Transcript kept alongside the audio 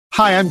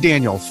Hi, I'm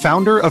Daniel,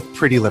 founder of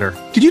Pretty Litter.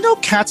 Did you know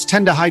cats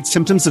tend to hide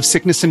symptoms of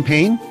sickness and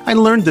pain? I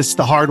learned this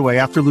the hard way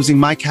after losing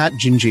my cat,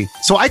 Gingy.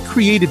 So I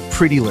created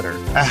Pretty Litter,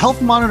 a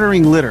health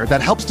monitoring litter that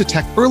helps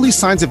detect early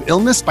signs of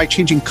illness by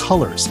changing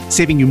colors,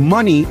 saving you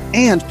money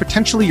and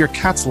potentially your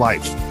cat's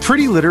life.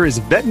 Pretty Litter is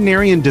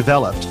veterinarian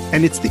developed,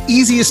 and it's the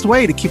easiest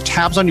way to keep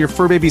tabs on your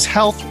fur baby's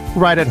health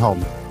right at home.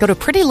 Go to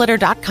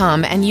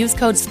prettylitter.com and use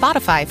code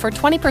SPOTIFY for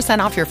 20%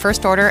 off your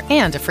first order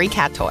and a free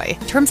cat toy.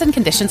 Terms and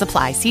conditions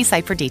apply. See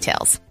site for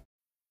details.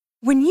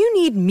 When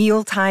you need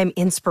mealtime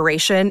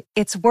inspiration,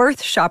 it's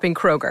worth shopping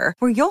Kroger,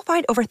 where you'll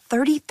find over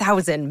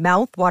 30,000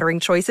 mouth-watering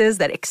choices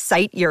that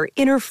excite your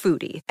inner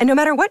foodie. And no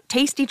matter what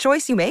tasty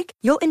choice you make,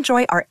 you'll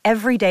enjoy our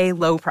everyday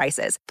low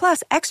prices,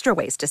 plus extra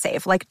ways to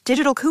save, like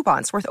digital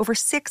coupons worth over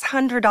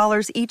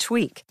 $600 each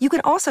week. You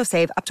can also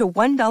save up to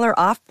 $1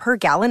 off per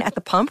gallon at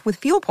the pump with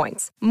fuel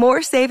points.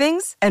 More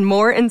savings and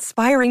more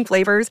inspiring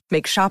flavors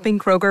make shopping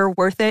Kroger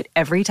worth it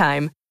every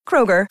time.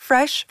 Kroger,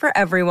 fresh for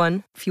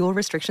everyone. Fuel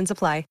restrictions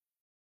apply.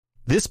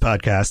 This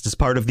podcast is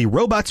part of the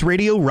Robots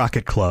Radio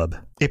Rocket Club,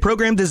 a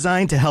program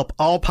designed to help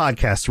all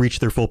podcasts reach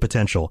their full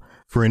potential.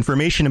 For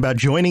information about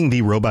joining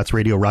the Robots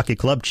Radio Rocket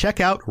Club,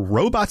 check out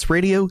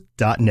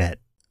robotsradio.net.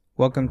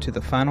 Welcome to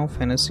the Final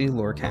Fantasy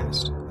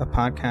Lorecast, a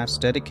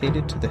podcast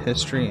dedicated to the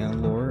history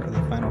and lore of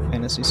the Final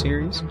Fantasy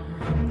series.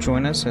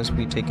 Join us as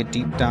we take a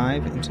deep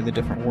dive into the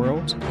different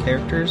worlds,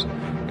 characters,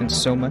 and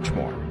so much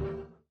more.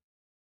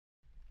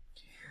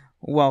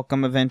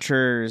 Welcome,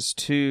 adventurers,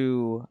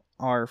 to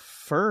our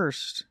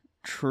first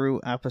true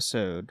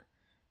episode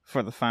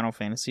for the Final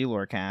Fantasy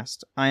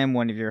Lorecast. I am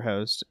one of your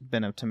hosts,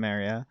 Ben of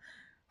Temeria,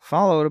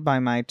 followed by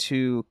my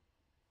two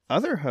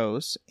other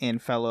hosts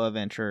and fellow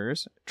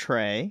adventurers,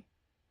 Trey.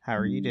 How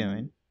are you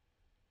doing?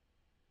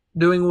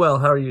 Doing well.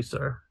 How are you,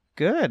 sir?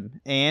 Good.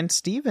 And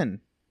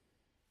Steven.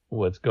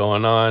 What's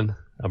going on?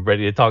 I'm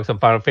ready to talk some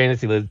Final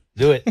Fantasy. Let's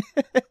do it.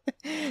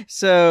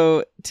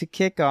 So, to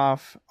kick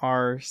off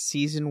our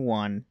Season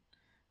 1,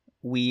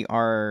 we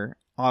are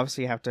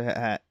obviously have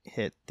to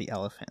hit the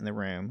elephant in the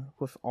room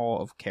with all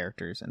of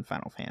characters in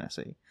Final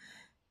Fantasy.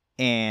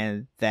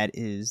 And that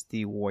is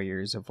the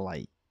Warriors of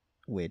Light,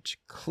 which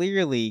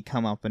clearly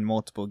come up in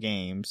multiple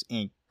games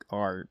and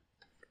are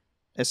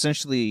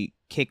essentially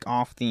kick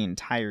off the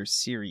entire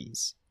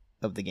series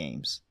of the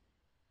games.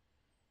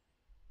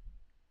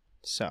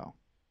 So,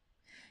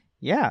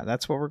 yeah,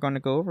 that's what we're going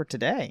to go over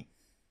today.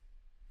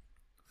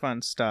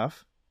 Fun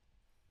stuff.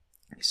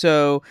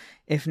 So,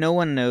 if no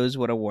one knows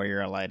what a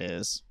Warrior of Light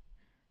is,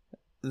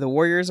 the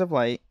Warriors of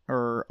Light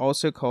are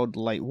also called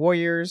Light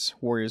Warriors,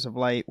 Warriors of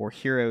Light, or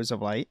Heroes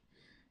of Light,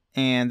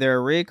 and they're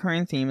a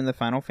recurring theme in the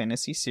Final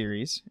Fantasy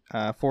series.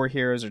 4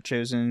 heroes are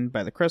chosen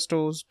by the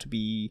crystals to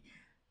be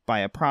by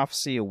a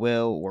prophecy, a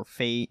will, or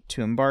fate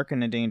to embark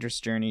on a dangerous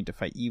journey to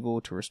fight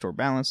evil, to restore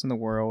balance in the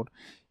world.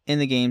 In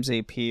the games they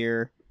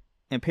appear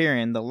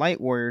in, the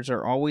Light Warriors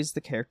are always the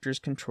characters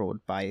controlled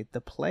by the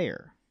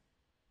player.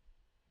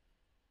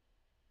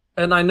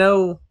 And I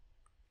know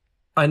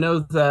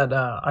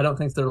that I don't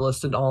think they're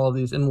listed all of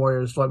these in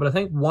Warriors of Light, but I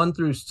think 1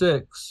 through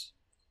 6,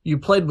 you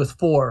played with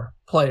 4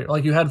 players.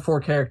 Like, you had 4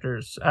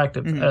 characters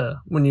active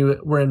when you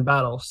were in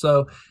battle.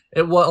 So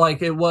they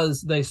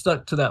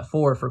stuck to that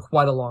 4 for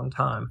quite a long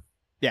time.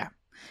 Yeah.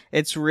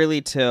 It's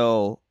really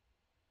till,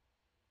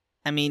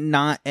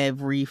 not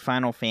every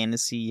Final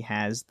Fantasy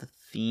has the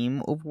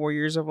theme of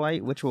Warriors of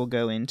Light, which we'll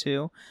go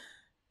into.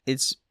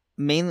 It's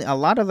mainly a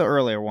lot of the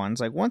earlier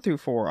ones, like 1 through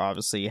 4,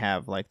 obviously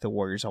have like the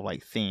Warriors of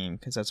Light theme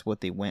because that's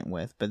what they went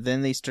with. But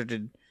then they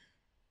started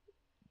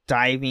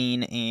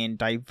diving and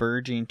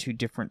diverging to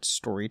different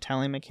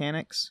storytelling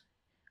mechanics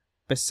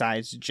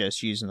besides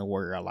just using the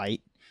Warrior of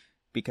Light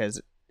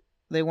because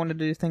they wanted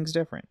to do things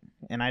different,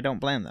 and I don't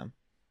blame them.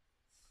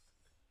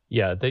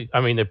 Yeah, they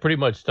pretty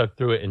much stuck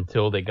through it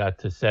until they got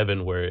to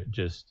 7, where it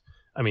just,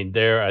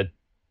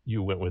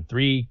 you went with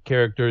 3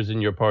 characters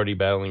in your party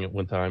battling at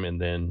one time, and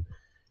then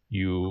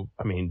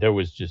there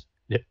was just,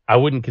 I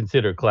wouldn't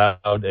consider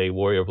Cloud a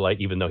Warrior of Light,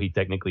 even though he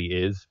technically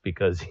is,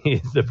 because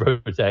he's the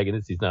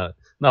protagonist. He's not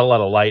a lot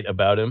of light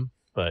about him,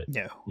 but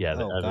no. Yeah,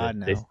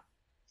 no.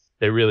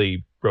 They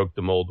really broke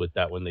the mold with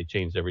that when they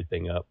changed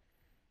everything up.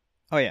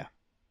 Oh yeah.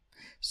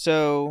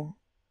 So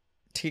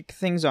to kick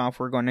things off,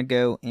 we're going to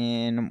go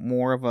in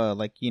more of a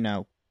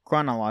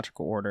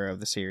chronological order of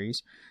the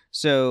series.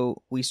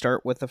 So we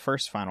start with the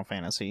first Final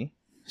Fantasy.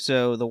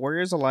 So the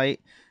Warriors of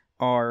Light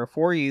are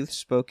 4 youths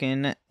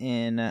spoken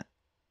in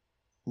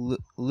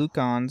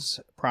Lucan's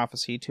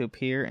prophecy to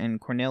appear in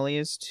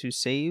Cornelius to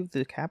save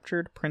the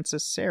captured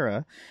Princess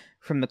Sarah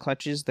from the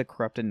clutches of the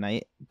corrupted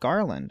knight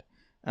Garland.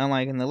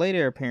 Unlike in the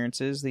later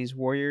appearances, these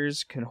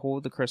warriors could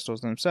hold the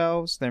crystals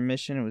themselves. Their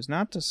mission was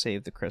not to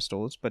save the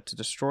crystals, but to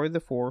destroy the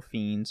 4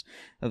 fiends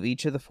of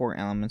each of the 4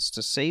 elements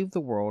to save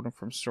the world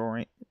from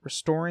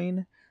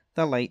restoring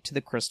the light to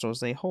the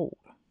crystals they hold.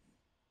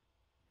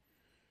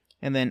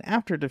 And then,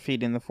 after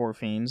defeating the 4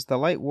 fiends, the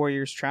Light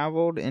Warriors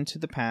traveled into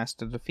the past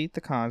to defeat the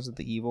cause of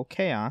the evil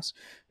Chaos,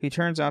 who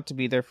turns out to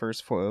be their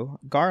first foe,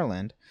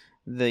 Garland.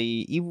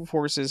 The evil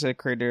forces had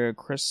created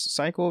a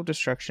cycle of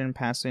destruction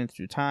passing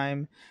through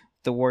time.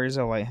 The Warriors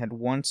of Light had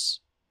once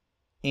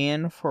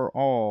and for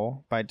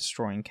all by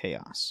destroying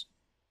chaos.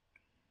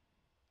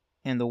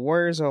 And the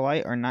Warriors of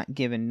Light are not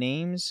given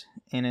names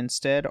and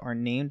instead are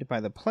named by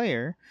the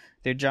player.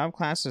 Their job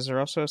classes are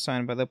also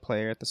assigned by the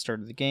player at the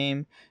start of the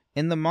game.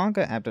 In the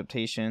manga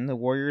adaptation, the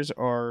Warriors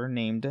are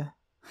named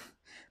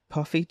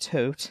Puffy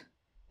Tote,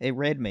 a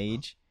red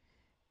mage,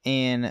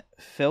 and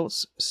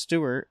Feltz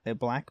Stewart, a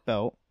black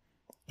belt,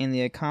 and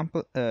the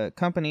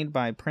accompanied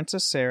by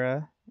Princess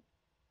Sarah,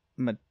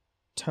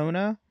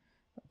 Matona,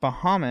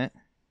 Bahamut,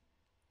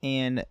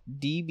 and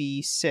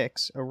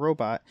DB6, a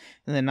robot.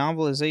 In the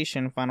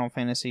novelization Final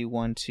Fantasy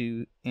 1,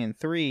 2, and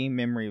 3,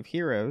 Memory of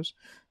Heroes,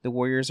 the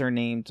warriors are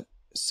named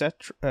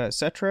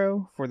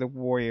Cetro for the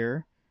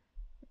warrior,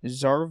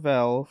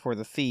 Zarvel for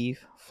the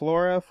thief,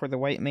 Flora for the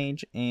white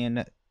mage,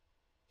 and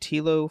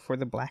Tilo for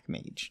the black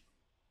mage.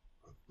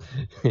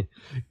 Can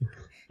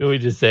we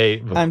just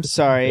say? I'm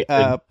sorry,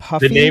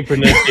 Puffy. The name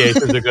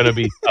pronunciations are going to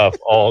be tough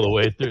all the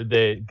way through.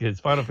 Because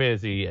Final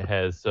Fantasy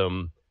has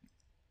some.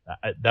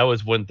 That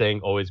was one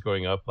thing always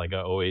growing up. Like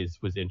I always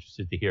was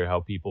interested to hear how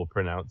people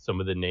pronounce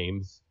some of the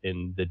names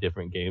in the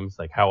different games.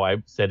 Like how I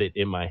said it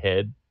in my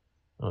head.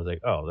 I was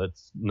like, oh,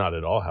 that's not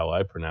at all how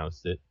I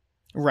pronounced it.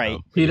 Right.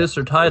 Titus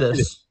or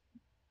Titus?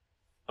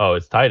 Oh,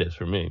 it's Titus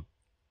for me.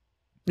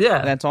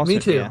 Yeah, that's also me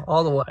too. Yeah.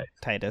 All the way.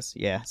 Titus.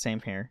 Yeah,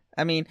 same here.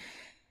 I mean,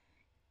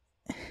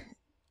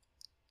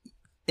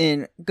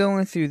 in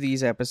going through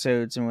these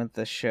episodes and with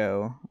the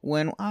show,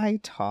 when I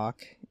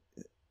talk,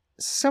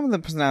 some of the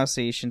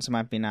pronunciations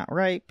might be not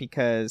right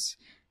because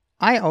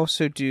I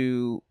also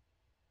do,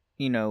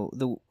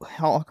 the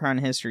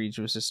Holocron Histories,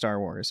 which is Star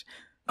Wars.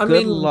 I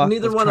Good mean, luck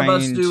neither with one of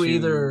us trying do to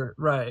either.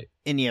 Right.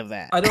 Any of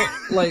that. I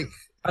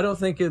don't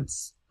think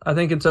it's. I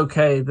think it's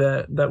okay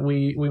that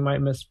we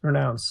might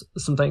mispronounce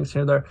some things here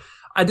and there.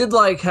 I did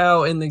like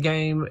how in the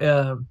game,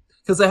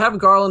 because they have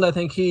Garland. I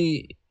think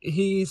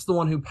he's the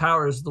one who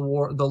powers the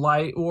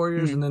light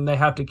warriors, and then they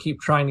have to keep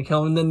trying to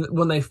kill him. And then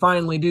when they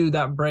finally do,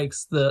 that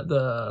breaks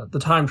the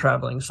time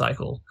traveling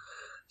cycle.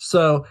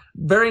 So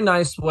very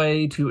nice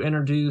way to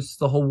introduce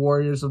the whole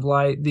Warriors of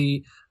Light,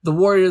 the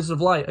Warriors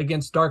of Light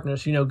against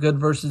darkness. Good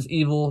versus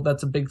evil.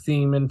 That's a big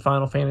theme in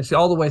Final Fantasy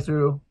all the way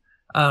through.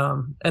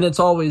 And it's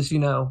always,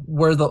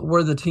 we're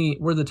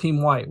the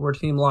team white, we're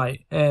team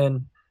light.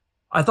 And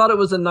I thought it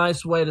was a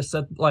nice way to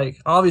set,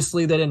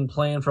 obviously they didn't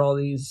plan for all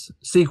these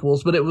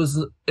sequels, but it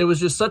was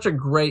just such a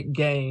great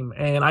game.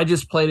 And I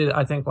just played it,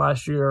 I think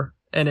last year,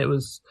 and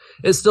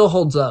it still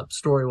holds up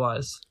story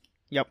wise.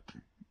 Yep.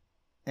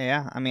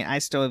 Yeah. I mean, I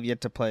still have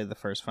yet to play the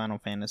first Final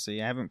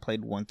Fantasy. I haven't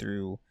played 1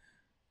 through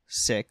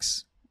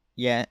 6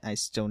 yet. I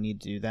still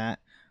need to do that.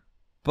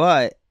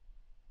 But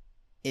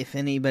if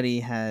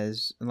anybody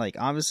has,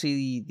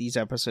 obviously these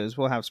episodes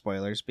will have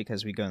spoilers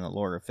because we go in the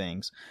lore of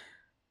things.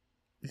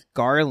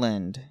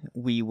 Garland,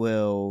 we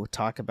will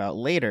talk about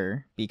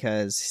later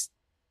because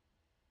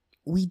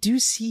we do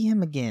see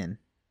him again.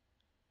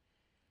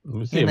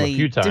 We see him a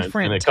few times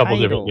in a couple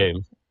different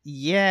games.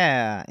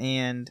 Yeah,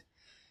 and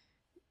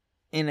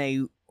in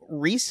a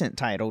recent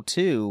title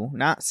too,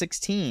 not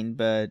 16,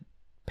 but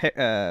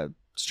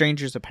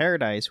Strangers of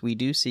Paradise, we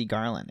do see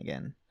Garland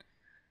again.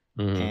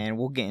 Mm-hmm. And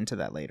we'll get into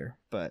that later,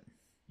 but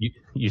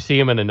you see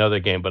him in another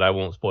game, but I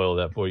won't spoil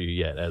that for you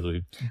yet.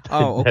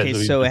 Oh, okay.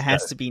 So it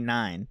has to be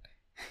 9.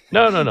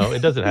 No,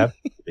 it doesn't have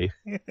to be.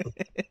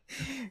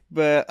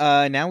 But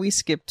now we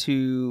skip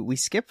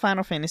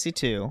Final Fantasy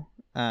 2,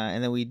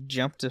 and then we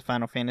jump to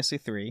Final Fantasy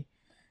 3.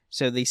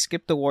 So they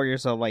skip the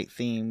Warriors of Light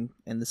theme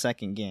in the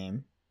second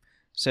game.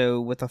 So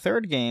with the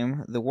third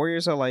game, the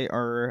Warriors of Light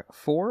are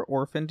 4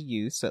 orphaned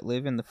youths that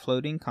live in the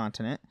floating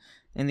continent.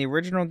 In the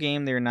original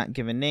game, they are not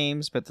given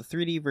names, but the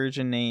 3D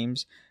version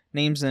names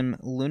them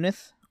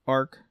Lunith,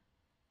 Ark,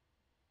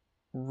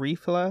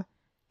 Rifla,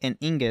 and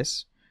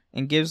Ingus,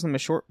 and gives them a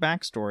short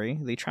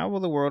backstory. They travel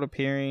the world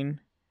appearing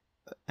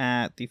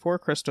at the 4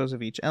 crystals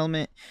of each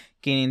element,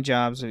 gaining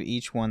jobs of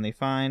each one they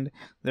find.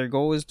 Their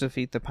goal is to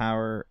defeat the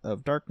power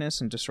of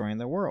darkness and destroying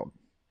the world.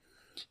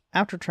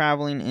 After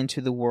traveling into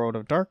the world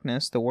of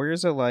darkness, the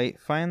Warriors of Light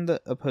find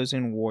the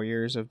opposing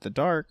Warriors of the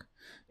Dark,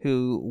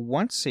 who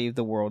once saved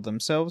the world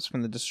themselves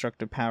from the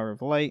destructive power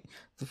of light.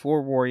 The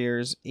 4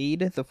 warriors aid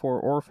the 4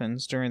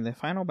 orphans during the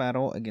final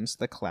battle against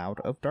the Cloud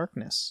of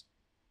Darkness.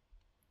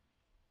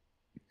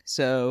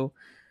 So,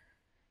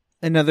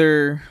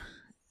 another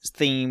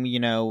theme,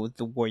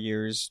 the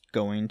warriors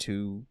going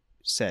to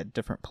set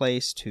different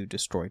place to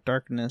destroy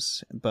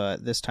darkness,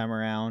 but this time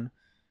around,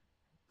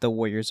 the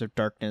Warriors of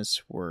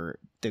Darkness were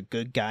the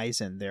good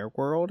guys in their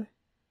world.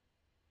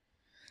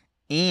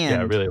 And yeah,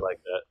 I really like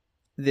that.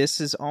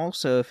 This is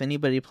also, if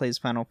anybody plays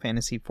Final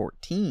Fantasy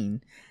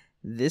XIV,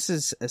 this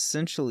is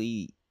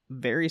essentially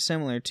very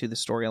similar to the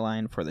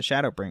storyline for the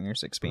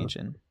Shadowbringers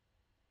expansion.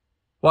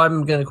 Well,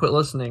 I'm going to quit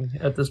listening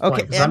at this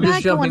point. Okay, I'm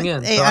just jumping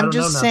in. Hey, so I'm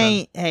just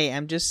saying. Hey,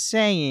 I'm just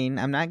saying.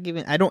 I'm not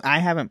giving. I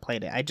haven't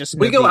played it. I just.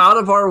 We go out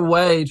of our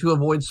way to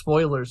avoid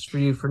spoilers for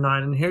you for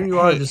 9, and here you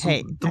are just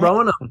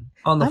throwing them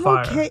on the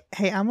fire. Okay.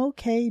 Hey, I'm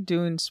okay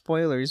doing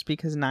spoilers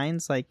because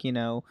 9's like,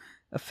 a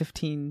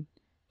 15,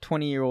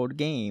 20-year-old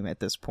game at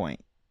this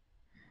point.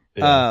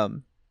 Yeah.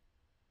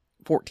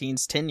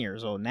 14's 10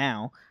 years old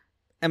now.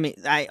 I mean,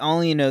 I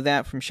only know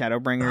that from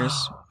Shadowbringers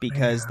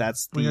because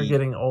that's the. You're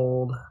getting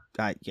old.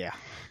 Yeah.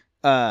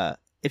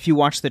 If you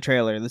watch the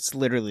trailer, that's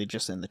literally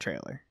just in the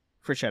trailer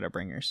for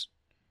Shadowbringers.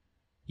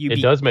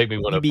 It does make me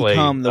want to play. You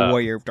become the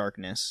Warrior of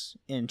Darkness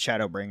in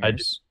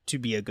Shadowbringers to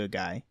be a good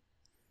guy.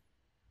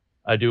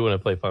 I do want to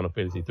play Final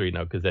Fantasy 3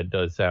 now because that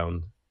does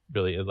sound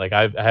really like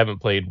I haven't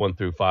played 1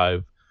 through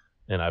 5,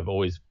 and I've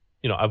always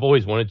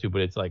wanted to,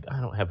 but it's like I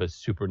don't have a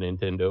Super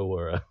Nintendo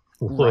or a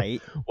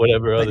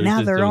whatever other. But now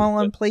system. They're all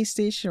on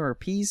PlayStation or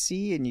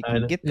PC, and you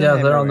can get them. Yeah,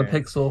 everywhere. they're on the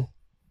Pixel.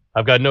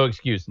 I've got no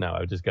excuse now.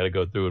 I've just got to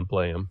go through and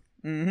play them.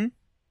 Mm-hmm.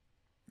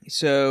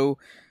 So,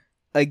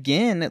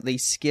 again, they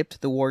skipped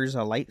the Warriors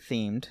of Light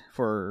themed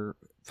for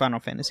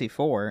Final Fantasy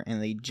IV,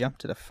 and they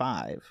jumped to the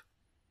 5.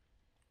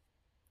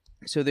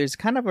 So there's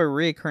kind of a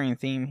recurring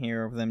theme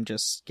here of them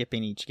just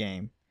skipping each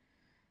game.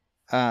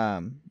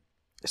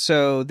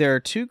 So there are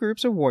 2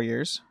 groups of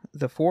warriors.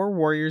 The 4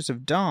 Warriors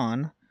of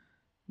Dawn,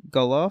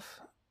 Gulof,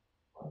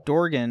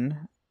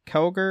 Dorgan,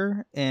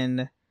 Kelger,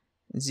 and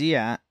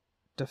Ziat,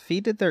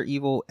 defeated their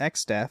evil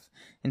Exdeath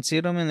and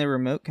sealed him in the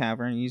remote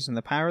cavern using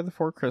the power of the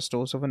 4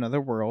 crystals of another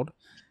world.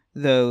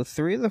 Though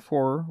 3 of the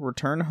 4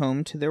 return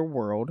home to their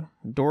world,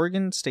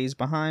 Dorgan stays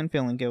behind,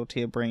 feeling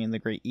guilty of bringing the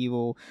great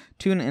evil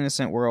to an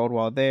innocent world.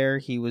 While there,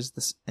 he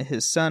was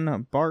his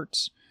son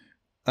Bart,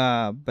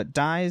 but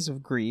dies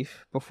of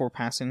grief before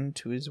passing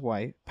to his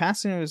wife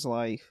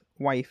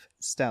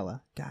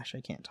Stella. Gosh, I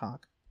can't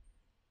talk.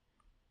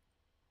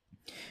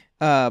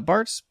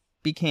 Bart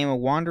became a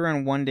wanderer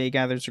and one day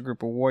gathers a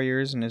group of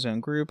warriors in his own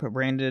group,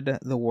 branded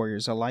the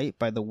Warriors of Light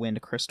by the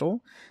Wind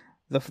Crystal.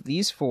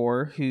 These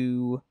 4,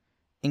 who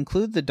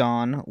include the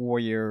Dawn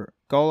Warrior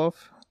Gulof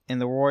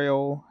and the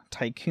Royal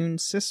Tycoon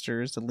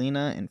sisters,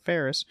 Lena and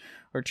Ferris,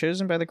 are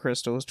chosen by the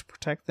crystals to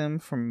protect them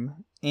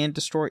from and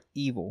destroy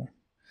evil.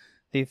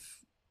 They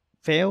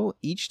fail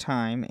each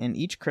time, and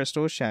each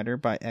crystal is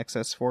shattered by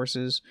excess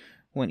forces.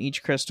 When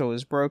each crystal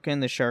is broken,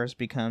 the shards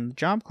become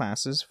job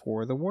classes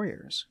for the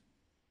warriors.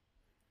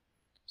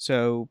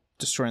 So,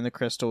 destroying the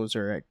crystals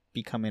are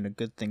becoming a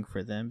good thing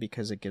for them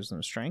because it gives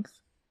them strength.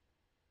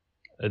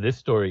 This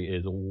story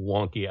is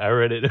wonky. I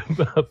read it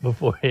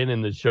beforehand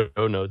in the show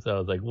notes. I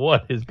was like,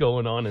 "What is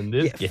going on in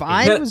this game?"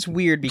 5 was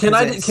weird because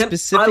it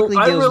specifically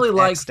I deals really with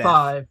like Exdeath.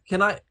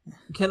 5.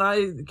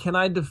 Can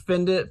I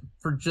defend it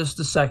for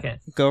just a second?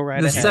 Go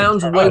right This ahead.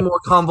 sounds way more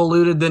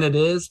convoluted than it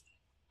is.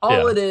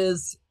 All it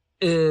is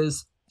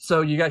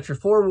so you got your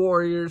 4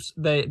 warriors.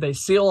 They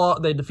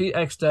defeat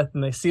Exdeath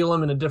and they seal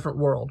him in a different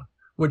world,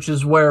 which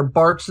is where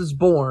Bartz is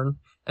born.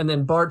 And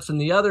then Bartz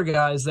and the other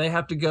guys, they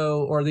have to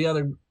go, or the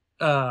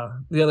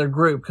other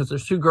group, because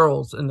there's 2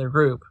 girls in their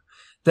group.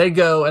 They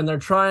go and they're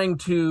trying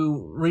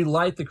to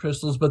relight the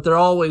crystals, but they're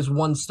always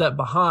one step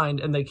behind,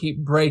 and they keep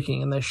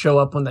breaking, and they show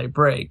up when they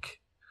break.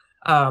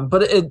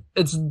 But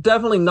it's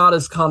definitely not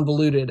as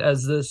convoluted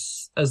as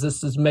this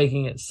is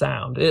making it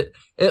sound. It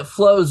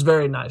flows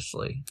very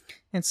nicely.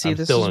 And see,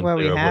 this is why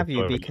we have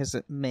you, because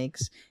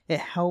it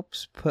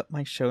helps put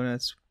my show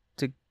notes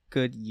to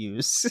good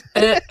use.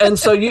 and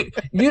so you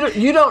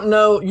don't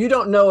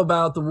know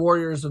about the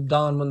Warriors of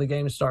Dawn when the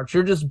game starts.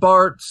 You're just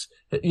Bart's.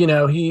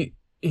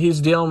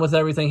 He's dealing with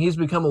everything. He's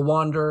become a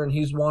wanderer and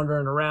he's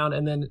wandering around,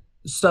 and then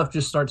stuff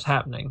just starts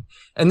happening.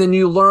 And then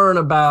you learn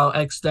about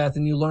Exdeath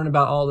and you learn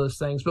about all those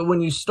things. But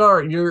when you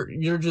start,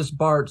 you're just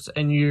Bart's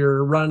and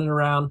you're running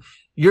around.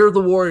 You're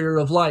the Warrior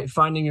of Light,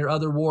 finding your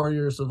other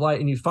Warriors of Light,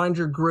 and you find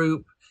your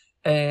group,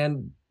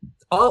 and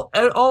all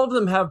of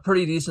them have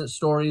pretty decent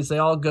stories. They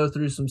all go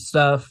through some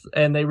stuff,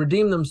 and they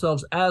redeem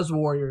themselves as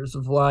Warriors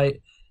of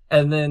Light,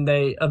 and then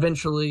they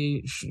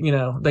eventually,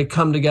 they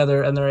come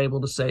together and they're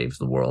able to save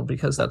the world,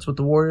 because that's what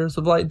the Warriors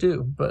of Light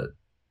do. But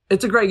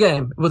it's a great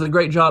game with a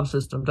great job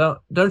system.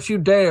 Don't you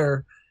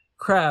dare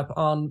crap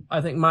on,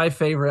 I think, my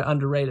favorite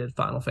underrated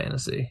Final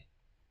Fantasy.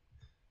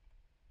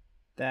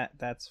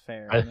 That's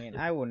fair. I mean,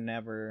 I will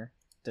never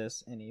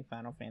diss any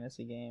Final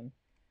Fantasy game.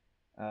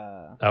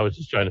 I was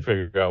just trying to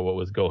figure out what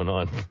was going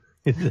on.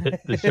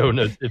 The show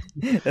notes.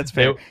 That's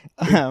fair.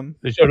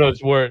 The show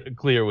notes weren't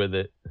clear with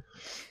it.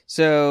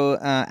 So,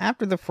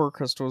 after the 4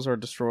 crystals are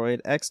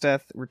destroyed,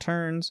 Exdeath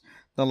returns.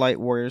 The Light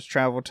Warriors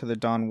travel to the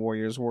Dawn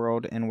Warriors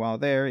world, and while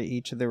there,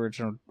 each of the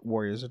original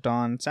Warriors of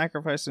Dawn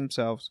sacrifice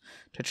themselves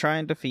to try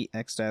and defeat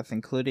Exdeath,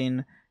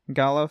 including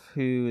Gulof,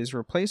 who is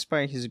replaced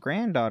by his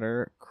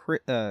granddaughter,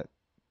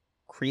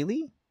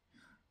 Creely,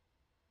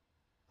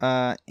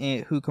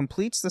 who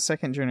completes the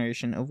 2nd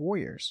generation of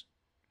warriors.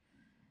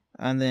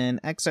 And then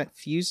Exdeath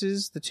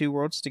fuses the 2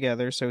 worlds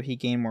together so he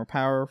gained more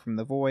power from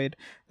the void.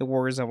 The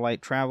Warriors of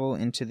Light travel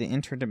into the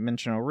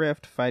interdimensional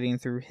rift, fighting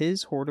through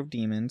his horde of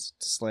demons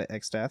to slay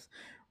Exdeath.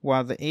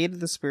 While the aid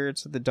of the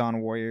spirits of the Dawn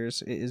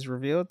Warriors, it is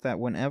revealed that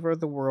whenever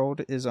the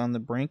world is on the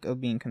brink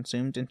of being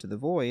consumed into the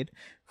void,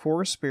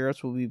 4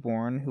 spirits will be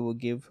born who will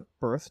give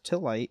birth to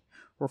light,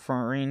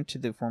 referring to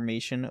the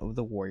formation of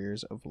the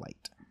Warriors of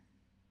Light.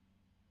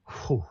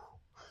 Whew.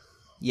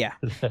 Yeah.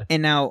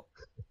 And now,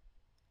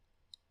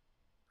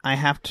 I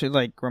have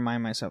to,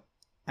 remind myself,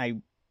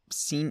 I've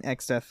seen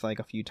Exdeath,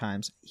 a few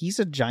times. He's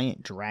a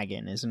giant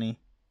dragon, isn't he?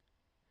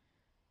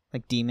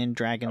 Demon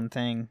dragon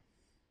thing,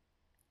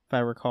 if I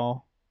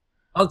recall.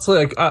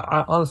 Honestly,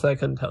 I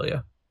couldn't tell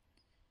you.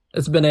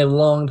 It's been a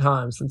long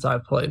time since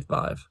I've played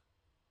 5.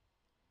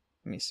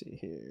 Let me see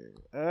here.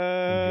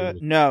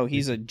 No,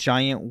 he's a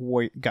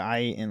giant guy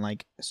in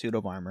suit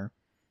of armor.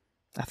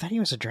 I thought he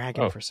was a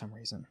dragon for some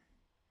reason.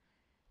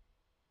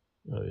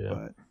 Oh yeah.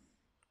 But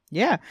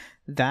yeah,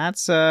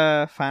 that's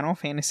Final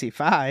Fantasy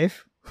V.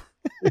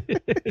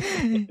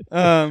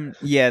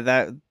 Yeah,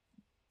 that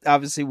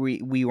obviously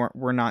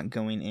we're not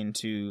going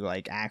into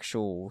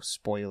actual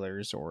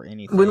spoilers or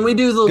anything. When we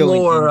do the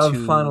lore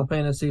of Final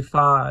Fantasy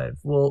V,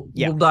 we'll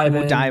dive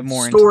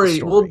more into the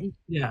story.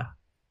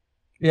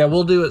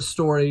 We'll do it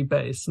story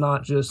based,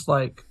 not just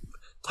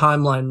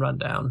timeline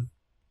rundown.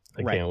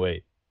 I can't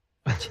wait.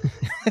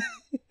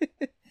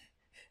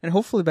 And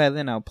hopefully by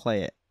then I'll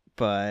play it.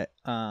 But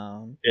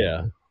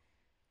yeah.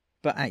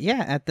 But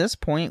at this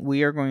point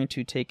we are going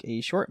to take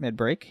a short mid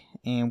break,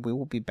 and we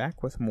will be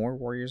back with more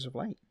Warriors of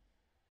Light.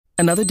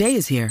 Another day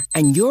is here,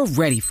 and you're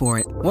ready for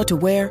it. What to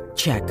wear?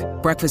 Check.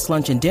 Breakfast,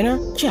 lunch, and dinner?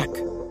 Check.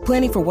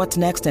 Planning for what's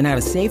next and how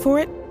to save for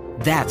it?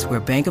 That's where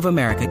Bank of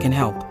America can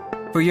help.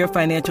 For your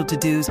financial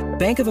to-dos,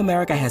 Bank of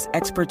America has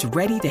experts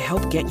ready to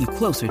help get you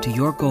closer to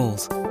your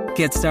goals.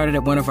 Get started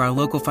at one of our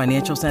local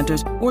financial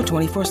centers or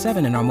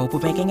 24/7 in our mobile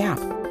banking app.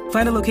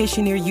 Find a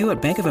location near you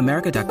at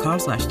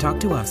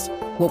bankofamerica.com/talktous.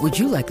 What would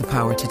you like the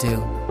power to do?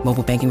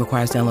 Mobile banking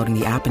requires downloading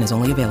the app and is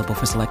only available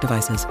for select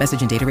devices.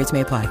 Message and data rates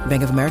may apply.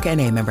 Bank of America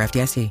N.A., member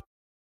FDIC.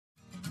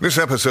 This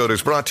episode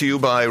is brought to you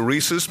by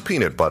Reese's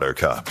Peanut Butter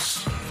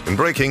Cups. In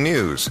breaking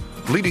news,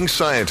 leading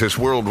scientists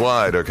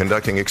worldwide are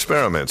conducting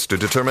experiments to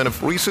determine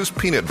if Reese's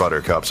Peanut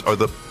Butter Cups are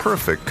the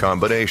perfect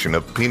combination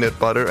of peanut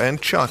butter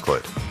and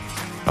chocolate.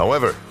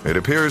 However, it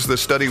appears the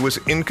study was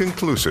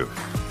inconclusive,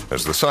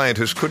 as the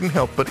scientists couldn't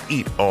help but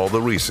eat all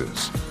the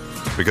Reese's.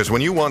 Because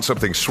when you want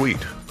something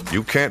sweet,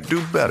 you can't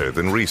do better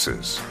than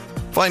Reese's.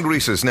 Find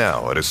Reese's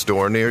now at a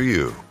store near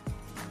you.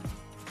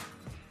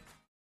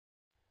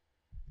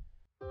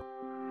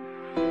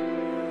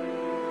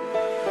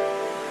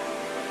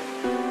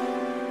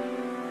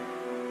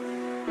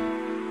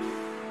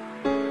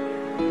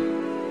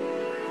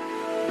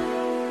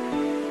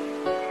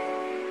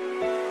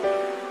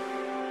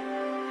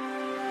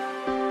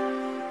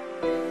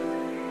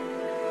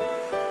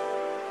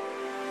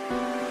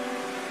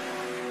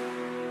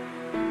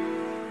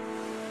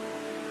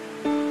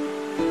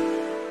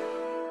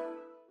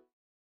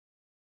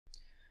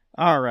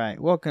 All right,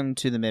 welcome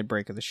to the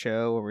mid-break of the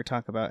show, where we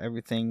talk about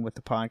everything with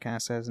the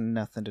podcast that has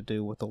nothing to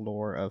do with the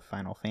lore of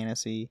Final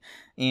Fantasy.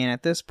 And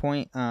at this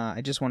point, I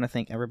just want to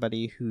thank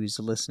everybody who's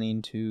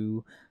listening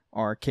to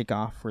our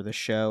kickoff for the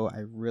show.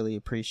 I really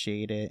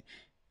appreciate it.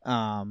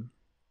 And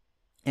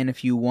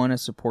if you want to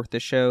support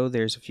the show,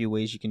 there's a few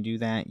ways you can do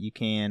that. You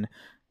can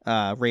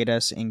rate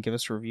us and give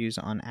us reviews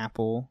on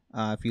Apple.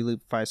 If you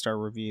leave a 5-star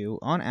review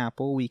on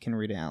Apple, we can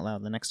read it out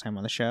loud the next time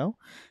on the show.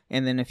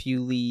 And then if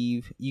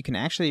you can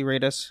actually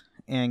rate us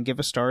and give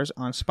us stars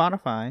on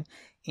Spotify,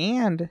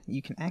 and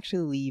you can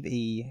actually leave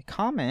a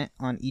comment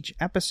on each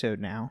episode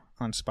now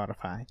on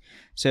Spotify.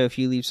 So if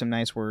you leave some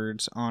nice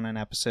words on an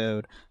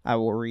episode, I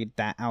will read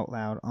that out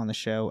loud on the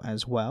show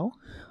as well.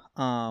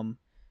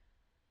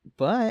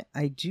 But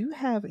I do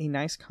have a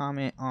nice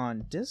comment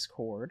on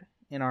Discord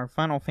in our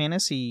Final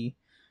Fantasy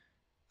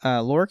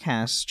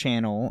Lorecast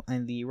channel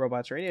and the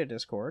Robots Radio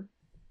Discord.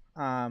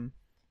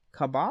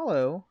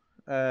 Caballo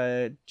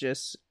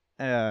just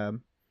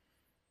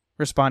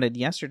responded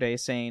yesterday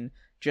saying,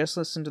 just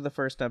listened to the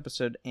first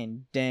episode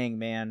and dang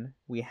man,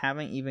 we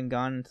haven't even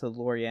gone into the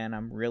lore yet,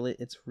 and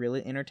it's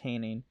really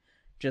entertaining.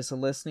 Just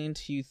listening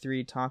to you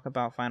three talk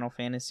about Final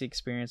Fantasy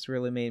experience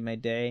really made my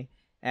day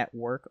at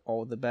work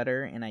all the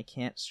better, and I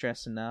can't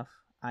stress enough,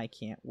 I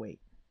can't wait.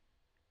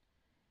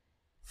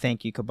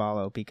 Thank you,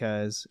 Caballo,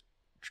 because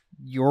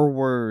your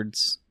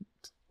words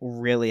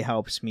really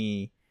helps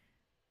me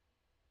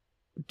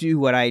do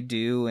what I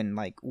do and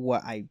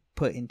what I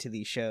put into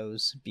these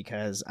shows,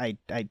 because I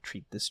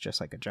treat this just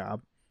like a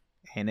job,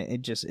 and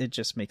it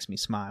just makes me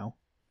smile.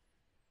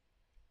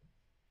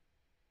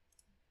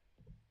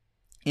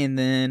 And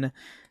then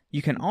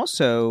you can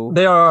also,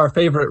 they are our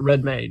favorite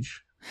red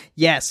mage.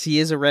 Yes, he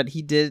is a red.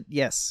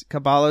 Yes,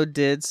 Caballo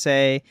did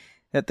say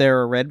that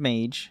they're a red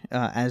mage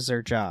as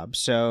their job.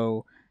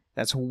 So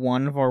that's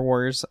one of our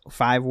warriors,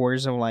 5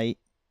 Warriors of Light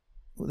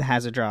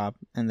has a job,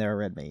 and they're a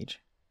red mage.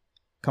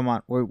 Come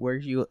on, where are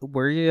you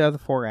the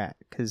 4 at?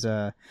 Because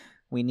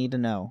we need to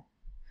know.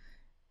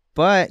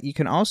 But you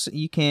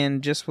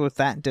can just with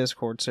that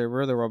Discord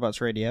server, the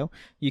Robots Radio,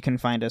 you can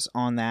find us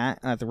on that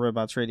at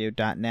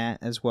therobotsradio.net,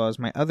 as well as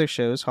my other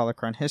shows,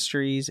 Holocron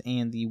Histories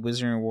and the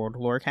Wizarding World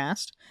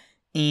Lorecast.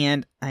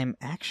 And I'm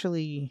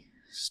actually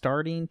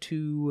starting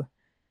to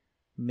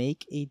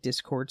make a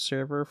Discord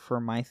server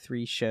for my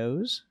 3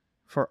 shows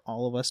for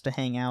all of us to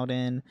hang out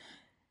in.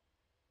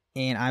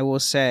 And I will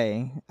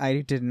say,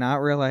 I did not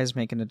realize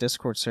making a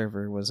Discord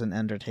server was an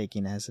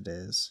undertaking as it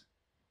is.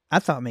 I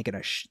thought making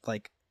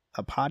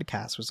a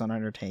podcast was an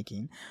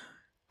undertaking.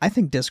 I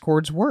think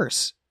Discord's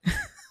worse.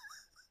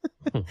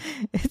 I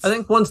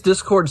think once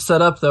Discord's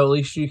set up, though, at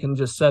least you can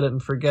just set it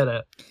and forget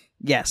it.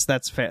 Yes,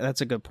 that's fair. That's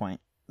a good point.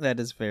 That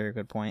is a very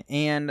good point.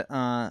 And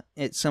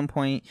at some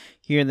point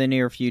here in the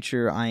near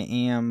future, I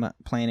am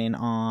planning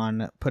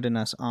on putting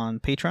us on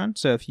Patreon.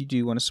 So if you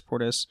do want to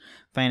support us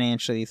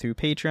financially through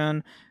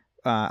Patreon,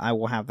 I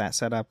will have that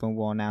set up and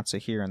we'll announce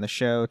it here on the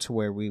show to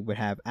where we would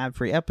have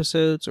ad-free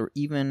episodes, or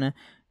even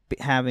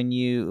having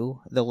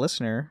you, the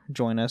listener,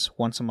 join us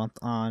once a month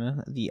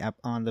on the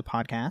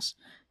podcast,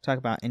 talk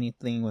about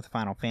anything with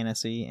Final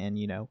Fantasy. And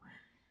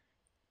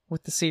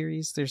with the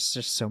series, there's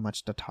just so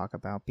much to talk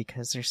about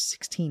because there's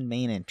 16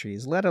 main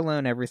entries, let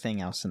alone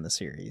everything else in the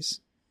series.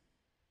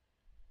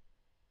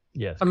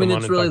 Yes, I mean,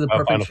 it's really the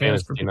perfect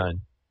chance for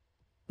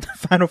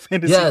Final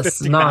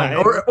Fantasy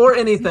 9 or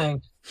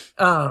anything.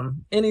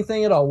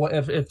 Anything at all.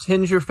 If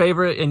 10's your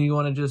favorite and you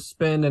want to just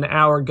spend an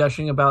hour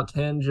gushing about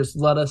 10, just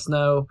let us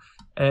know.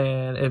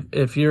 And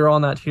if you're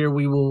on that tier,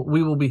 we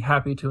will be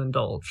happy to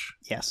indulge.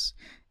 Yes.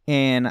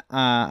 And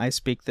I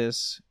speak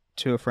this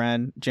to a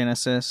friend,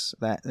 Genesis.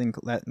 That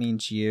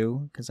means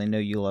you, because I know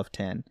you love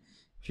 10.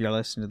 If you're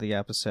listening to the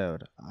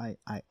episode, I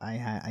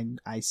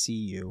see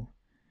you.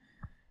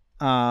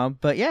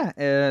 But yeah,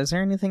 is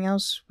there anything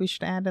else we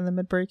should add in the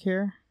mid-break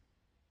here?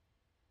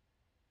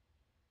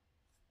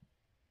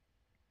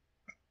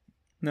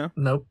 No?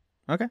 Nope.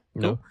 Okay,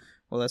 cool. No.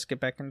 Well, let's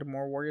get back into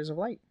more Warriors of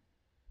Light.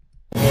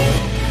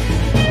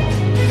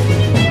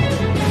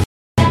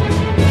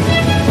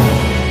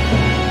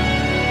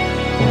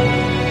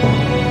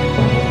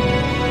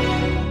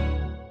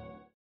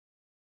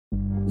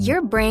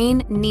 Your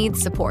brain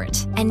needs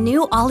support, and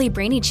new Ollie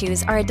Brainy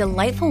Chews are a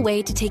delightful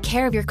way to take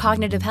care of your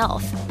cognitive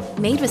health.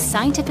 Made with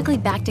scientifically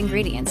backed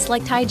ingredients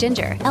like Thai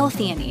ginger,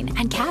 L-theanine,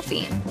 and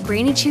caffeine,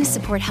 Brainy Chews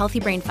support healthy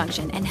brain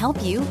function and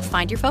help you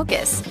find your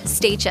focus,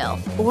 stay chill,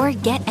 or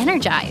get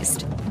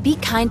energized. Be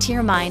kind to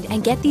your mind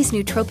and get these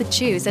nootropic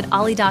chews at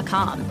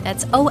ollie.com.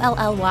 That's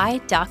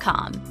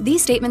OLLY.com.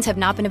 These statements have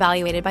not been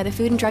evaluated by the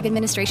Food and Drug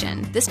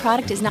Administration. This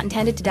product is not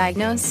intended to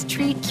diagnose,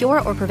 treat,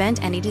 cure, or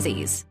prevent any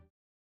disease.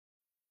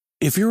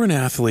 If you're an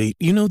athlete,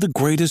 you know the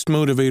greatest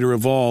motivator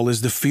of all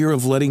is the fear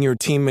of letting your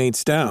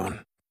teammates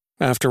down.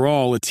 After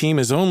all, a team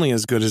is only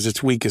as good as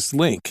its weakest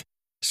link.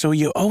 So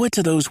you owe it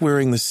to those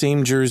wearing the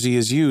same jersey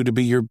as you to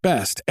be your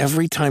best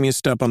every time you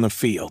step on the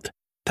field.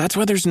 That's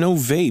why there's no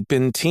vape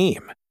in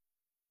team.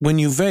 When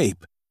you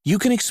vape, you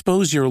can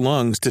expose your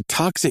lungs to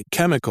toxic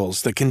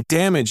chemicals that can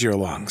damage your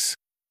lungs.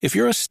 If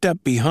you're a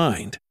step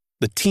behind,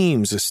 the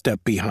team's a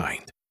step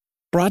behind.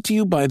 Brought to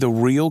you by The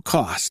Real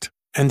Cost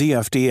and the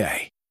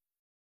FDA.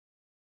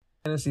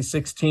 Fantasy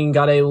 16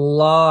 got a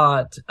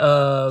lot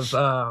of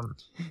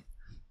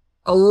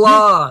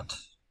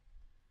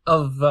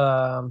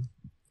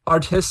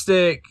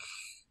artistic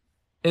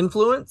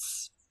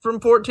influence from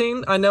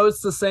 14. I know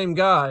it's the same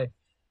guy.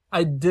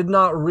 I did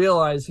not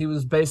realize he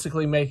was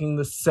basically making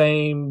the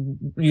same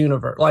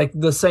universe,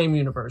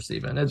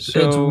 even. It's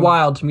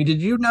wild to me.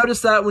 Did you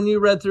notice that when you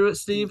read through it,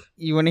 Steve?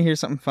 You want to hear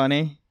something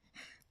funny?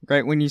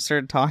 Right when you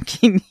started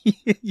talking,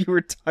 you were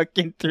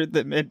talking through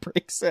the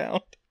mid-break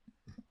sound.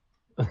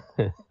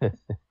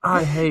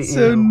 I hate you.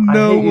 So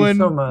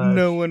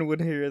no one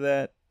would hear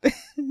that.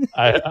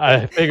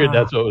 I figured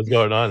that's what was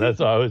going on. That's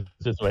why I was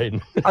just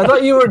waiting. I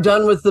thought you were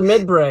done with the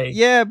mid-break.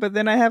 Yeah, but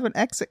then I have an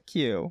exit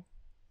cue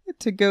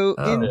to go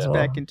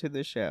back into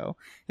the show.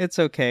 It's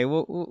okay.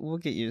 We'll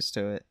get used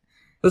to it.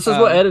 This is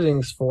what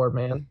editing's for,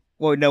 man.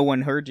 Well, no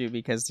one heard you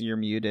because you're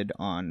muted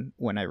on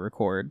when I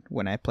record.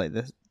 When I play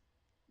the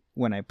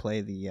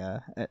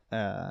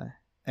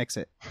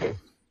exit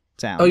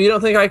sound. Oh, you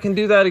don't think I can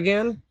do that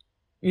again?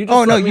 You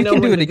can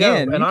do it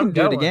again.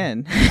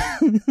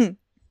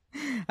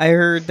 I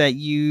heard that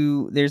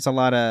there's a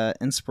lot of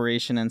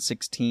inspiration in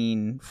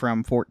 16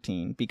 from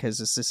 14 because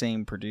it's the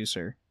same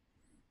producer.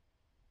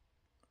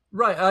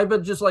 Right,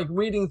 but just like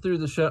reading through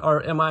the show,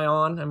 or am I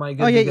on? Am I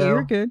good? Oh yeah, to go?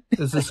 You're good.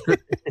 Is this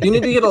you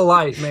need to get a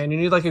light, man. You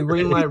need like a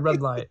green light,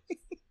 red light.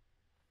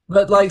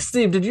 But like,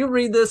 Steve, did you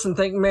read this and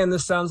think, man,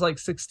 this sounds like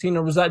 16,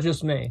 or was that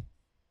just me?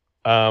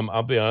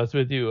 I'll be honest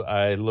with you.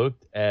 I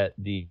looked at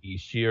the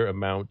sheer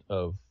amount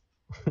of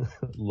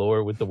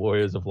lore with the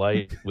Warriors of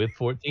Light with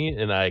 14,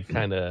 and I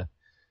kind of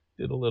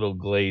did a little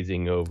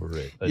glazing over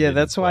it.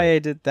 That's why I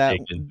did that.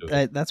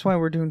 That's why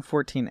we're doing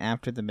 14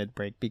 after the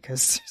mid-break,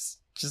 because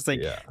just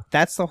like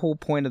that's the whole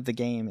point of the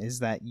game, is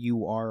that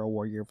you are a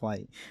Warrior of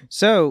Light.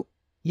 So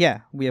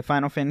yeah, we have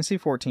Final Fantasy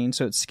 14,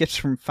 so it skips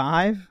from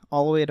 5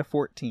 all the way to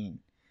 14.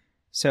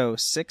 So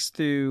 6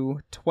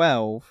 through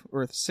 12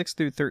 or 6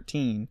 through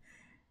 13,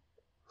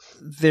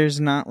 there's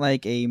not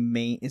like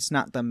it's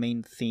not the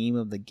main theme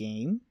of the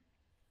game.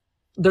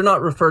 They're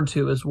not referred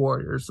to as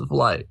warriors of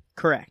light.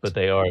 Correct. But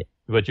they are.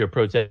 But your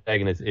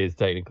protagonist is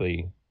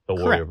technically a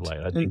warrior of light.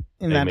 I think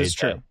and that is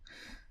true.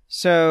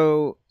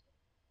 So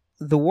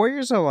the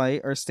Warriors of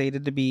Light are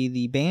stated to be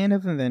the band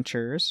of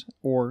adventurers,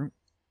 or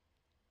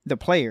the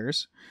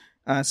players,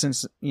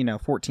 since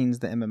 14 is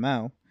the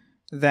MMO,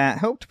 that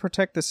help to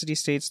protect the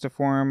city-states to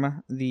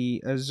form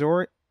the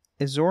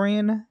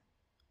Azorian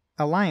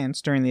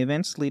Alliance during the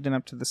events leading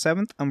up to the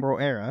 7th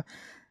Umbral Era.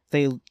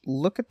 They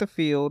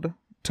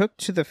took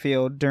to the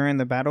field during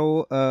the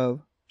Battle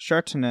of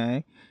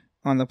Chartenay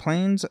on the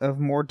plains of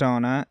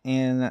Mordana,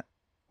 and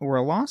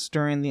were lost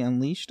during the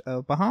Unleashed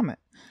of Bahamut.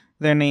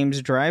 Their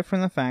names derive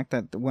from the fact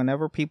that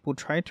whenever people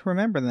try to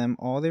remember them,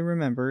 all they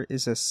remember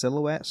is a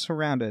silhouette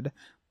surrounded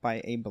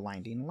by a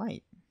blinding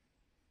light.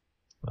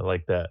 I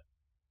like that.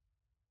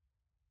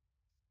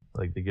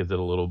 Like, it gives it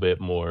a little bit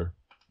more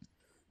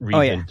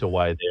reason to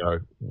why they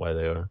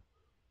are.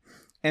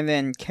 And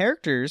then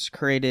characters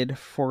created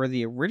for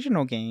the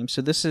original game,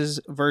 so this is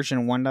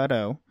version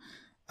 1.0,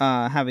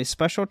 have a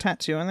special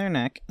tattoo on their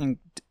neck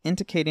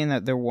indicating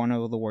that they're one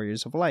of the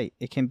Warriors of Light.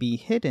 It can be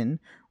hidden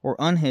or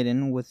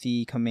unhidden with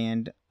the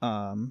command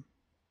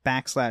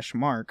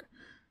 \mark.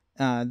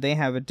 They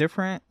have a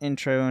different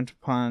intro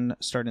upon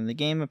starting the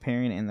game,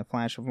 appearing in the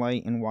flash of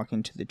light and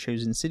walking to the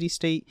chosen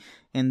city-state,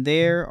 and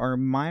there are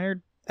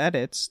minor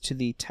edits to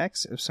the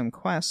text of some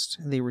quests.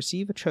 They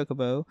receive a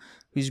chocobo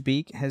whose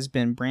beak has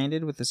been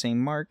branded with the same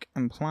mark,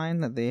 implying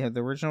that they have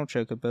the original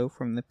chocobo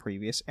from the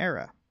previous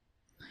era.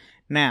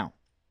 Now,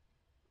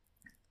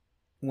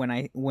 what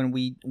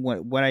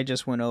I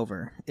just went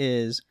over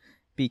is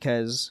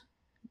because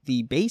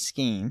the base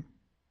game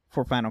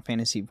for Final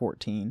Fantasy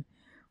XIV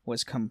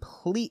was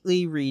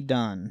completely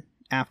redone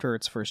after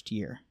its first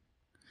year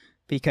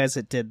because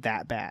it did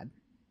that bad.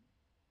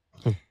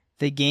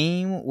 The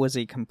game was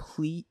a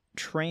complete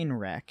train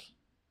wreck,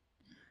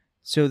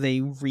 so they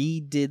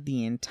redid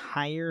the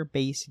entire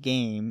base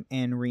game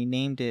and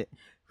renamed it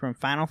from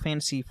Final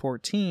Fantasy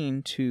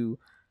XIV to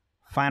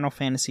Final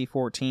Fantasy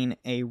XIV: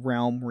 A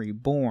Realm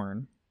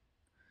Reborn.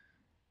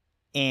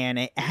 And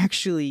it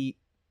actually,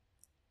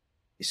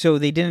 so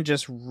they didn't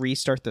just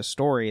restart the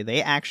story,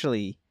 they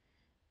actually,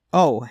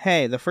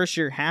 the first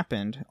year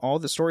happened, all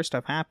the story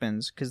stuff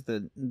happens, because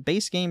the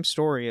base game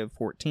story of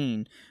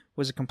 14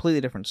 was a completely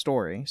different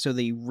story, so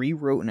they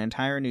rewrote an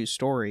entire new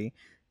story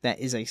that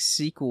is a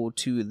sequel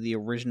to the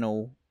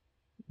original,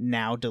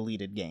 now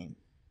deleted game.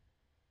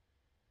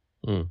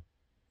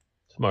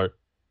 Smart.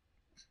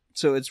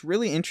 So it's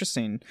really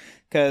interesting,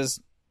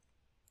 because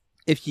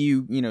if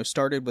you,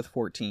 started with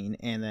 14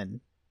 and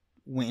then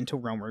went into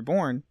Realm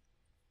Reborn,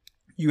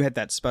 you had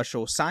that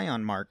special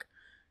Scion mark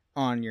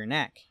on your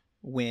neck.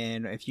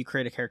 When, if you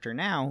create a character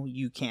now,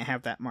 you can't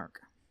have that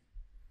mark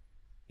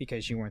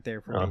because you weren't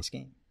there for base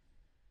game.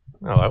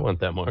 Oh, I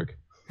want that mark.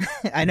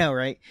 I know,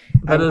 right?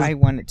 I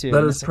want it too.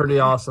 That is pretty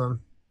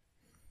awesome.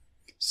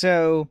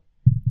 So,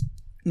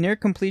 near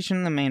completion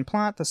of the main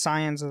plot, the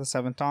Scions of the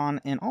Seventh Dawn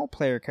and all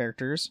player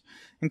characters,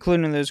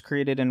 including those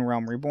created in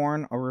Realm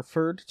Reborn, are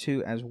referred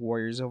to as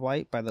Warriors of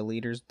Light by the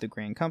leaders of the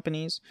Grand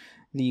Companies.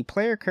 The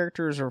player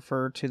characters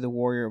refer to the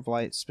Warrior of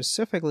Light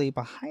specifically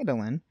by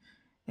Hydaelyn,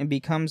 and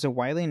becomes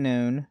widely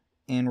known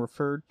and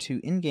referred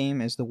to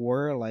in-game as the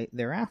Warrior of Light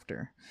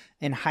thereafter.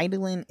 And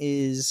Hydaelyn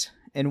is,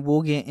 and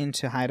we'll get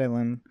into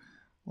Hydaelyn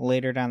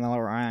later down the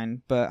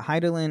line, but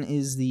Hydaelyn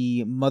is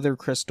the mother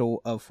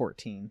crystal of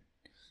 14.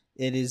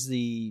 It is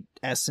the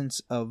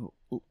essence of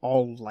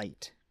all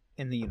light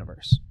in the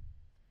universe.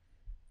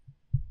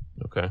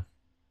 Okay.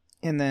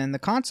 And then the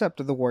concept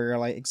of the Warrior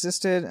Light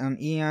existed on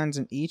eons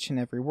in each and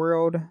every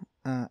world.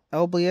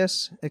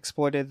 Elblius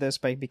exploited this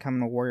by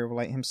becoming a Warrior of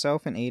Light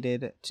himself and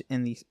aided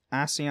in the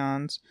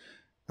Ascians.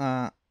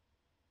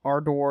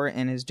 Ardor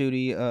and his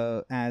duty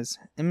as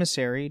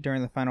emissary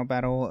during the final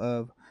battle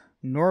of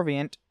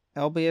Norvient.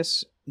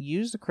 Elblius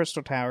used the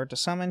Crystal Tower to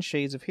summon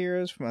shades of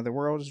heroes from other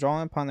worlds,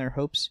 drawing upon their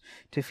hopes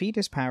to feed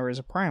his power as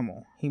a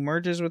primal. He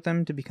merges with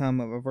them to become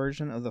a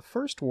version of the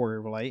first Warrior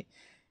of Light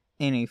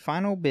in a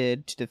final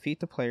bid to defeat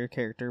the player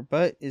character,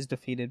 but is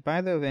defeated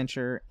by the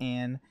Adventurer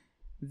and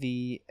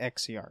the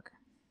Exarch.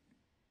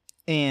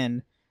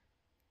 And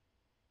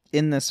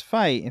in this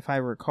fight, if I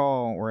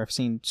recall, or I've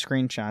seen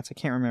screenshots, I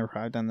can't remember if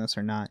I've done this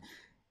or not,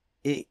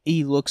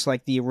 he looks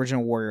like the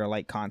original Warrior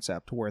Light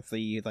concept, with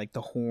the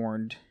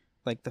horned,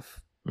 the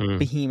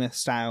behemoth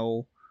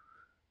style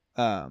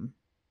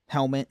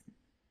helmet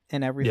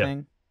and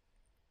everything.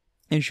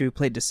 Yeah. And she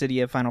played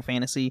Dissidia of Final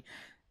Fantasy,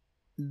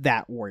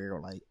 that Warrior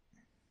Light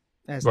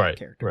as that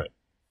character. Right.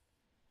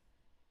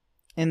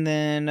 And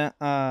then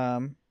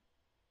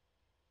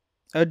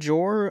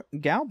Ajor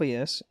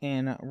Galbius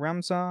and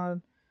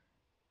Ramzan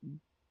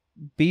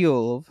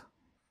Beolv,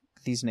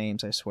 these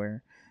names I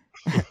swear,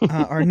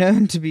 are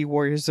known to be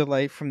Warriors of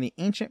Light from the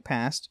ancient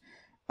past.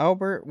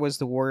 Albert was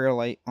the Warrior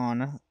Light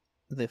on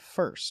the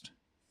first.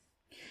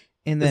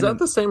 And then, is that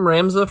the same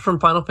Ramza from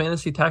Final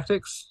Fantasy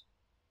Tactics?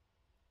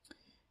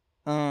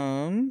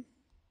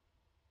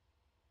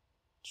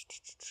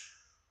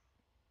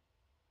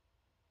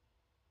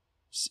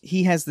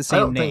 He has the same I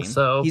don't name. think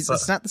so.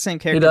 It's not the same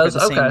character, does? but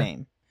the Okay. same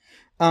name.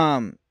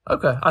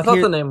 Okay, I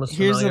thought the name was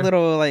familiar. Here's a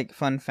little like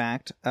fun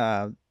fact.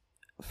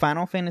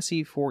 Final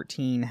Fantasy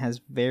 14 has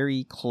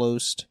very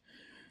close.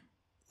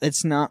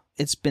 It's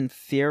been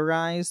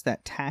theorized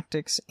that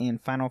Tactics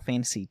and Final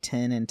Fantasy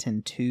 10 and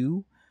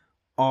 10-2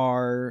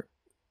 are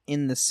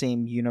in the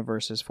same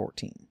universe as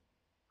 14.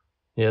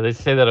 Yeah, they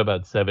say that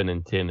about 7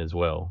 and 10 as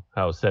well.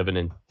 How 7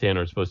 and 10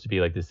 are supposed to be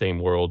like the same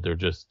world. They're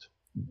just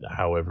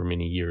however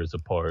many years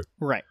apart.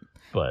 Right.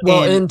 But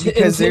well, in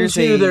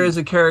 10-2 there is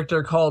a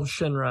character called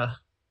Shinra.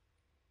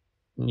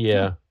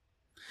 Yeah.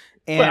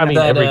 And but, I mean,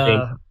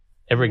 that,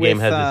 every game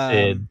has a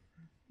Cid.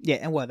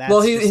 Yeah, and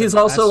he's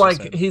also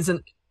like he's an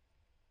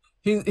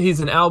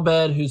Al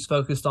Bhed who's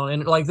focused on,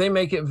 and like they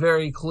make it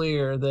very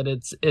clear that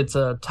it's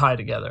a tie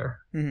together.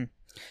 Mm-hmm.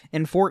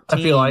 In 14,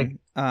 I feel like,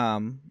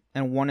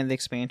 and one of the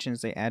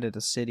expansions they added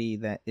a city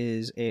that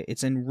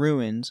it's in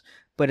ruins,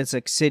 but it's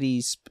like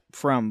cities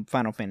from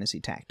Final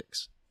Fantasy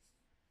Tactics.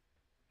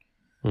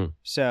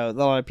 So a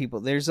lot of people,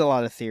 there's a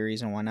lot of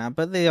theories and whatnot,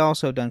 but they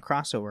also done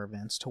crossover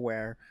events to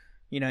where,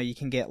 you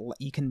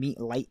can meet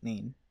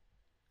Lightning,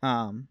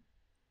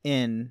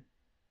 in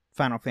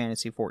Final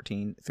Fantasy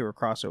 14 through a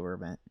crossover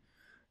event,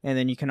 and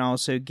then you can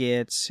also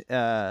get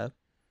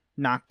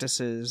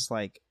Noctis's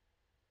like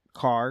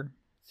car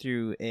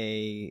through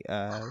a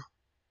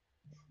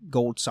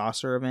gold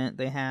saucer event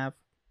they have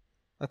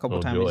a couple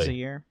times a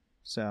year.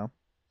 So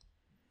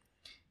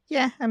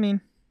yeah, I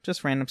mean,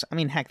 just random. I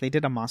mean, heck, they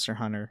did a Monster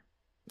Hunter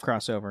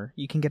crossover.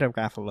 You can get a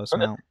Rathalos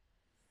mount.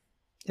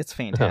 It's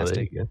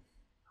fantastic.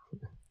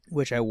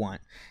 Which I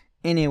want.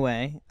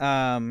 Anyway,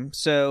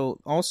 so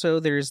also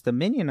there's the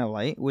Minion of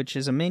Light, which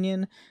is a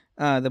minion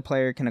the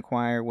player can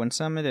acquire when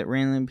summoned. It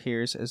randomly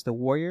appears as the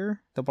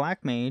Warrior, the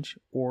Black Mage,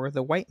 or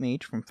the White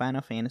Mage from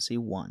Final Fantasy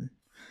 1.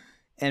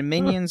 And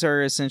minions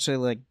are essentially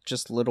like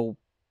just little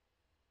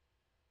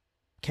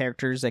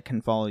characters that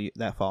can follow you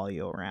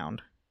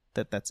around.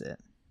 That's it.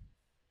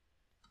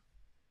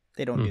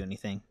 They don't do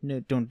anything.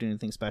 No, don't do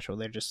anything special.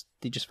 They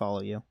just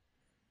follow you.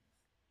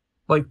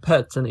 Like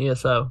pets in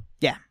ESO.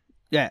 Yeah.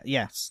 Yeah,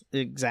 yes,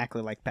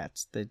 exactly like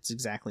pets. It's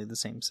exactly the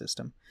same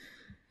system.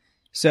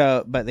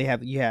 So, but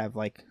you have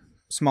like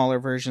smaller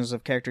versions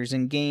of characters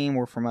in game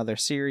or from other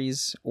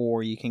series,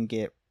 or you can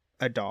get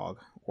a dog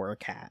or a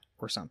cat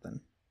or something.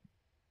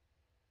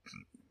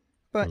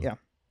 But yeah.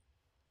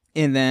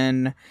 And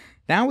then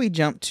now we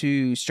jump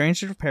to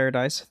Stranger of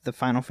Paradise, the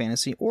Final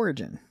Fantasy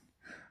Origin.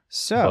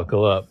 So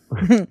buckle up.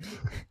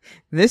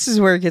 This is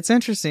where it gets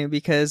interesting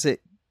because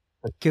it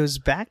goes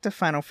back to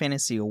Final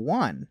Fantasy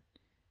 1.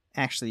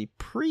 Actually,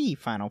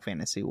 pre-Final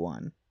Fantasy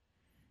 1.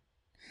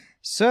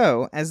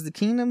 So, as the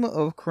kingdom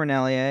of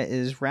Cornelia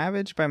is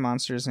ravaged by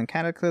monsters and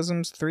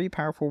cataclysms, 3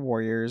 powerful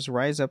warriors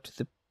rise up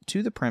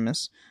to the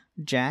premise: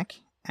 Jack,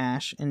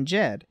 Ash, and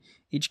Jed.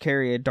 Each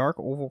carry a dark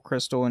oval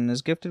crystal and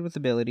is gifted with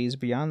abilities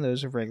beyond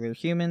those of regular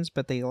humans,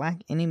 but they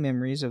lack any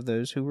memories of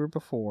those who were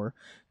before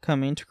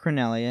coming to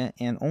Cornelia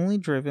and only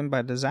driven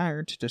by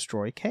desire to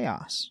destroy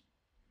chaos.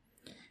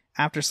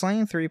 After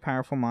slaying 3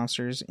 powerful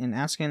monsters and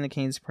asking the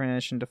king's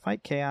permission to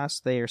fight chaos,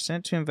 they are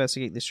sent to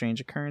investigate the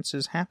strange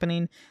occurrences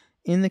happening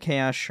in the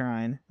Chaos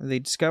Shrine. They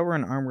discover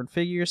an armored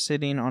figure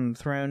sitting on the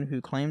throne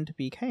who claimed to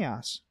be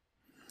Chaos.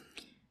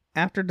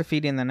 After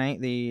defeating the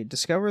knight, they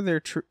discover their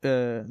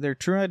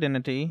true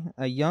identity,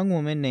 a young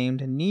woman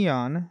named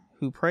Neon,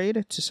 who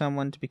prayed to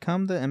someone to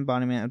become the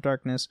embodiment of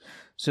darkness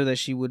so that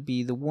she would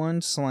be the one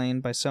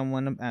slain by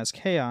someone as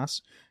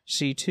Chaos.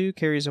 She too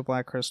carries a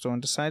black crystal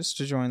and decides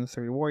to join the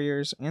 3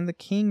 warriors, and the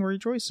king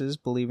rejoices,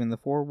 believing the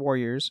 4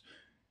 warriors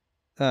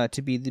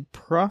to be the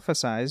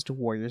prophesized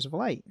Warriors of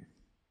Light.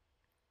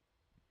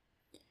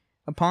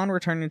 Upon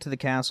returning to the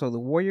castle, the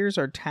warriors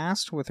are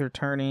tasked with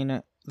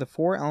returning the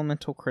 4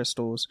 elemental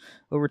crystals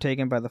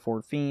overtaken by the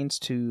 4 fiends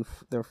to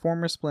their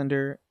former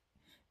splendor,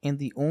 and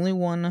the only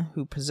one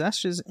who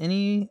possesses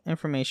any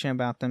information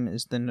about them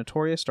is the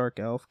notorious Dark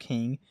Elf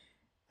King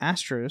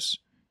Astros.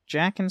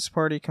 Jack and his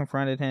party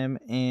confronted him,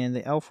 and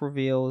the elf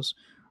reveals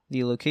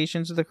the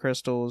locations of the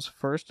crystals,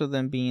 first of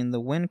them being the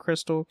Wind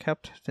Crystal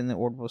kept in the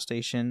orbital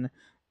station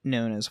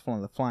known as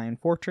the Flying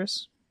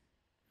Fortress.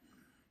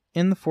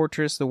 In the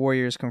fortress, the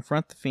warriors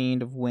confront the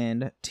Fiend of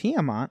Wind,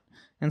 Tiamat,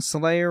 and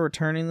Slayer,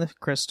 returning the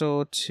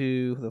crystal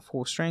to the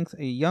full strength.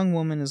 A young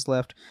woman is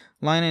left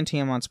lying in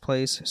Tiamat's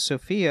place,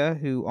 Sophia,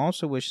 who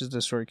also wishes to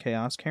destroy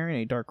chaos,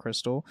 carrying a dark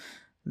crystal.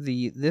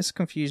 This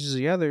confuses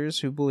the others,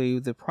 who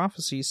believe the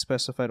prophecy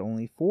specified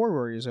only 4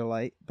 warriors of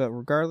light, but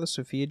regardless,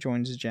 Sophia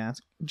joins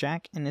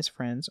Jack and his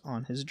friends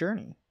on his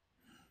journey.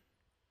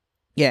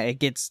 Yeah, it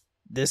gets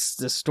the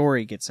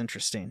story gets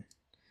interesting.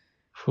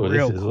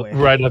 Real quick.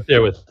 Right up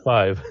there with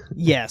 5.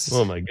 Yes.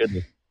 Oh my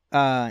goodness.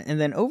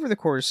 And then over the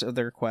course of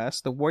their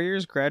quest, the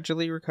warriors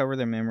gradually recover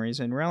their memories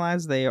and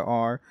realize they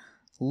are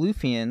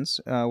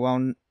Lufians.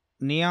 While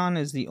Neon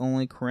is the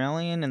only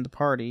Corellian in the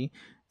party,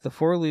 The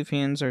 4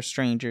 Lufians are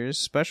strangers,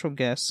 special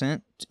guests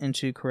sent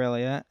into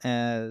Corellia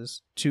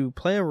as to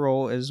play a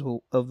role as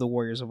of the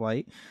Warriors of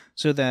Light,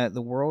 so that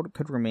the world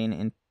could remain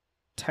in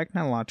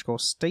technological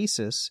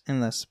stasis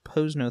and thus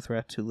pose no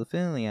threat to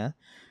Lufinia,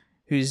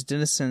 whose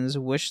denizens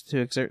wished to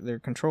exert their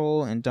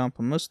control and dump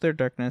most of their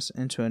darkness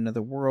into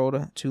another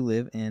world to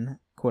live in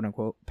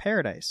quote-unquote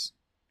paradise.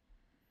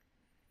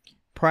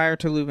 Prior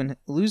to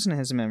losing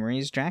his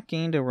memories, Jack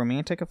gained a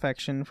romantic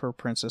affection for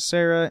Princess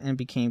Sarah and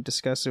became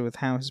disgusted with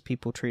how his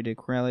people treated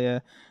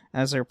Corellia.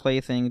 As their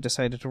plaything,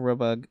 decided to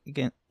rub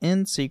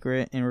in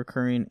secret and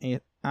recruiting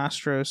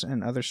Astros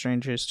and other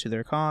strangers to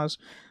their cause.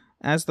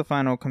 As the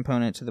final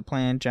component to the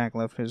plan, Jack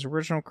left his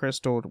original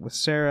crystal with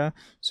Sarah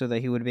so that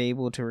he would be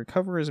able to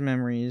recover his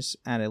memories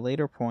at a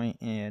later point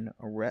and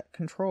wreak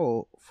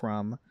control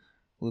from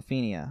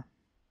Lufinia.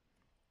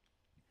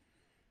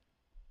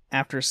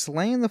 After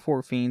slaying the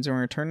 4 fiends and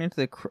returning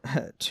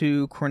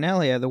to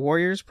Corellia, the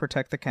warriors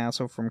protect the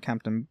castle from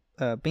Captain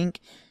Bick?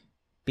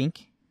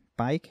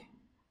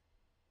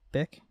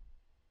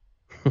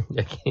 I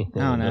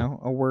don't know,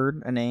 a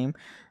word, a name.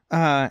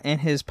 And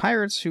his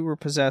pirates who were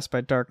possessed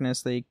by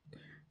darkness. They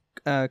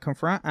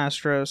confront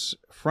Astros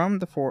from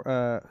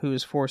the who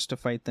is forced to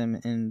fight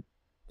them and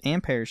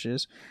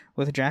perishes,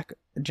 with Jack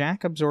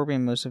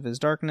absorbing most of his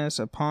darkness.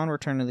 Upon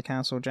returning to the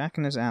castle, Jack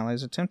and his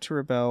allies attempt to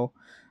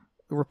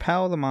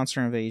repel the monster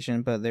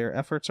invasion, but their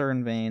efforts are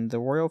in vain. The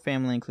royal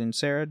family, including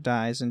Sarah,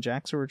 dies, and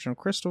Jack's original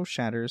crystal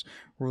shatters,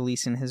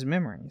 releasing his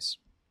memories.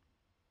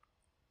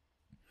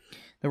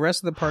 The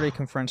rest of the party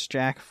confronts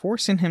Jack,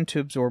 forcing him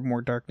to absorb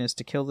more darkness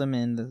to kill them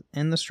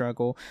in the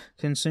struggle.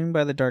 Consumed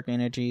by the dark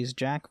energies,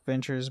 Jack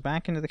ventures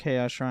back into the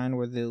Chaos Shrine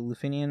where the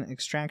Lufinian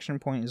extraction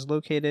point is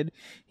located.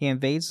 He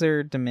invades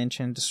their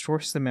dimension,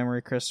 destroys the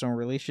memory crystal, and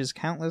releases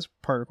countless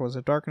particles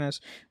of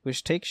darkness,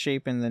 which take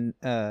shape in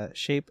the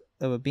shape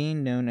of a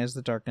being known as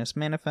the Darkness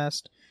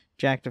Manifest.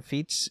 Jack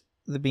defeats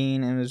the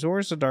being and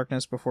absorbs the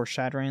darkness before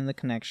shattering the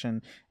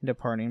connection and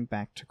departing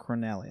back to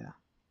Corellia.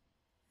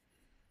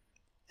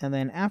 And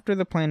then after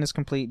the plan is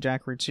complete,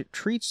 Jack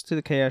retreats to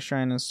the Chaos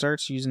Shrine and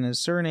starts using his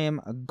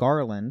surname,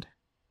 Garland.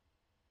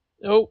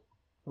 Oh.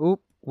 Oop,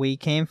 we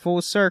came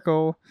full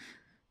circle.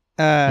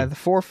 The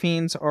 4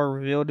 fiends are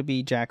revealed to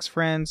be Jack's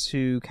friends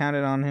who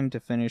counted on him to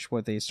finish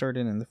what they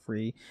started in the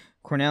free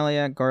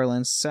Corellia.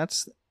 Garland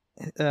sets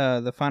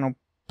the final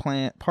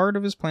part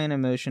of his plan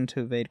in motion to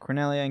evade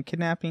Corellia and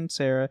kidnapping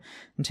Sarah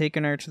and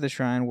taking her to the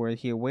shrine where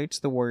he awaits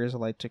the Warriors of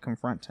Light to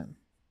confront him.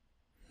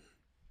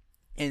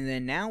 And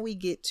then now we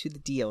get to the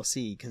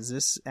DLC, because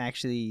this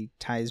actually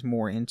ties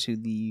more into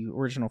the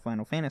original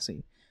Final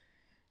Fantasy.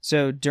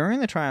 So, during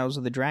the Trials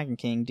of the Dragon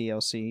King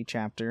DLC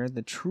chapter,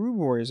 the true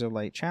Warriors of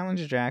Light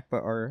challenge Jack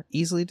but are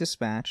easily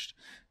dispatched.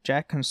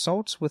 Jack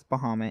consults with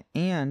Bahamut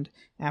and,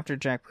 after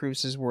Jack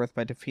proves his worth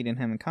by defeating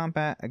him in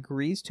combat,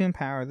 agrees to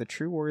empower the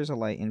true Warriors of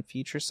Light in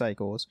future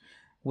cycles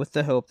with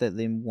the hope that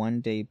they one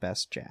day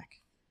best Jack.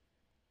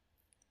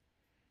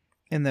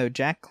 And though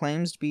Jack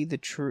claims the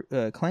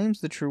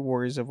true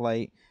Warriors of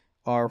Light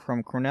are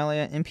from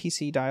Corellia,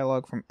 NPC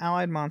dialogue from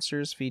allied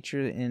monsters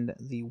featured in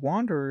the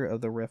Wanderer of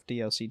the Rift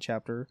DLC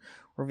chapter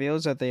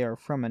reveals that they are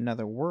from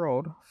another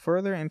world.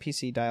 Further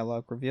NPC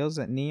dialogue reveals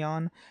that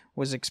Neon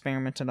was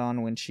experimented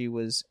on when she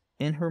was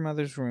in her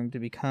mother's room to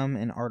become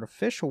an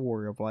artificial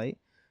Warrior of Light.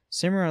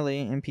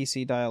 Similarly,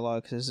 NPC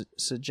dialogue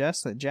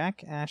suggests that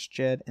Jack, Ash,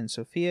 Jed, and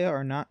Sophia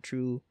are not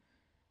true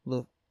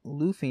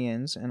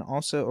Lufians and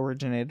also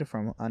originated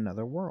from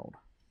another world.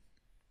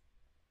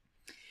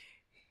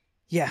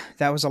 Yeah,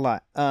 that was a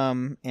lot.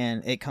 And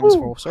it comes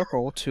full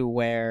circle to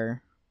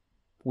where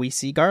we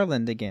see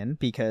Garland again,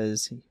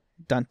 because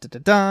dun dun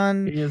dun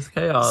dun. He is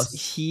chaos.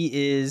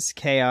 He is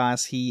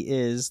chaos. He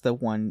is the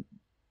one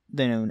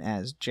known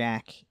as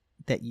Jack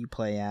that you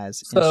play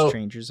as in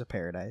Strangers of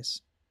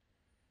Paradise.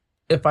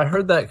 If I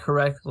heard that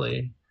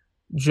correctly,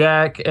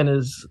 Jack and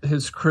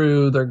his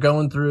crew, they're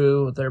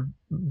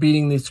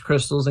beating these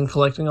crystals and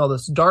collecting all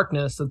this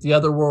darkness that the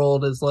other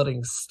world is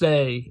letting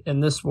stay in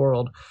this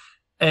world.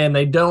 And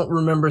they don't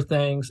remember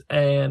things.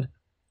 And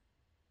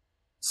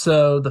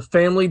so the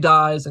family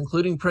dies,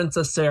 including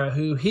Princess Sarah,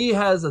 who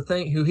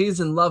he's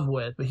in love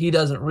with, but he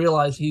doesn't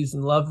realize he's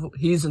in love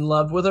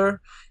with her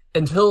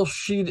until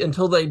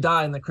they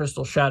die and the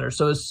crystal shatters.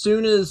 So as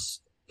soon as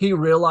he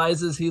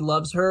realizes he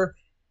loves her,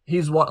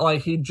 he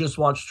just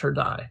watched her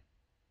die.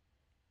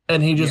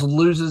 And he just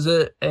loses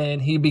it,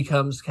 and he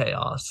becomes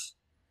chaos.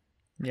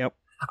 Yep.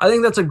 I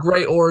think that's a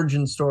great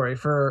origin story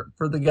for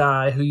the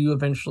guy who you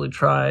eventually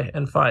try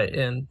and fight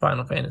in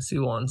Final Fantasy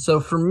 1. So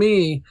for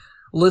me,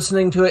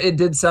 listening to it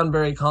did sound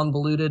very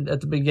convoluted at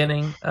the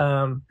beginning,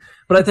 but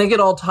I think it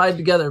all tied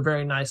together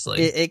very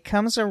nicely. It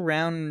comes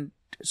around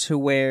to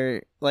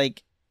where,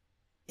 like,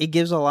 it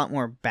gives a lot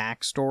more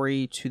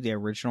backstory to the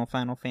original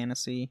Final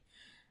Fantasy,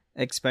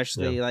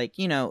 especially,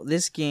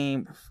 this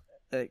game...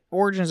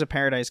 Origins of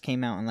Paradise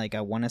came out in, I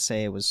think it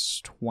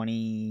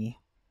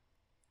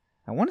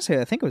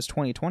was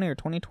 2020 or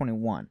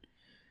 2021.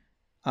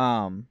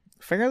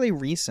 Fairly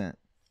recent.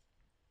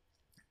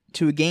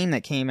 to a game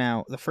that came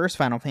out. The first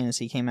Final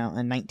Fantasy came out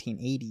in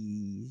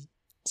 1980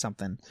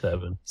 something.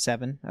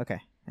 Seven. Okay.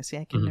 I see.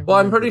 I can. Never Well,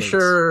 I'm remember pretty dates.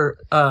 sure,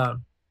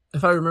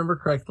 if I remember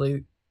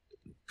correctly,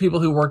 people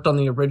who worked on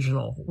the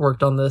original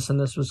worked on this, and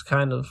this was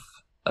kind of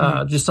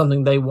just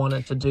something they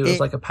wanted to do as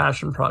like a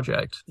passion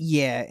project.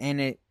 Yeah, and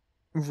it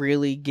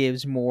really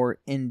gives more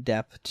in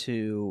depth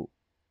to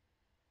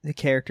the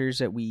characters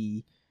that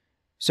we.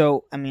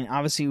 So, I mean,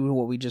 obviously,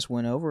 what we just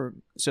went over.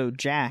 So,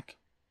 Jack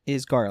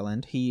is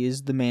Garland. He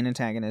is the main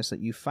antagonist that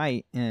you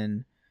fight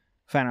in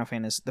Final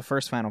Fantasy, the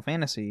first Final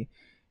Fantasy,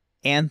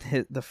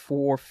 and the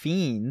four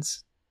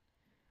fiends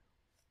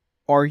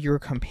are your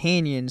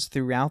companions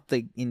throughout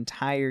the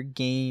entire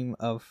game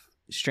of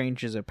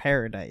Strangers of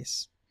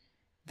Paradise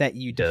that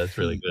you defeat. Yeah, that's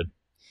really good.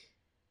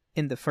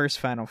 In the first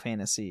Final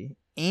Fantasy.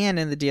 And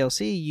in the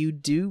DLC, you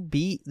do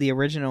beat the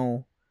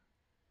original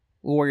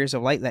Warriors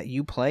of Light that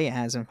you play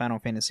as in Final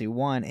Fantasy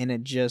 1, and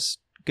it just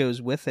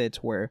goes with it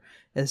where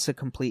it's a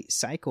complete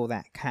cycle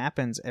that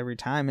happens every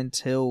time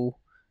until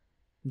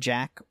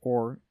Jack,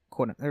 or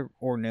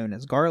known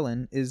as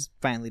Garland, is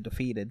finally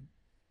defeated.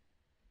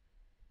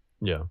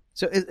 Yeah.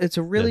 So it's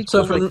a really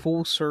cool, like,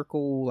 full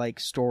circle like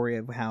story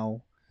of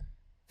how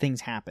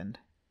things happened.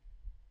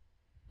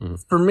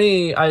 For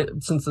me,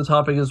 since the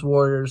topic is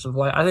Warriors of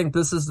Light, I think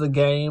this is the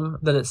game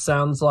that it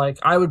sounds like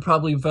I would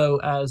probably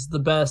vote as the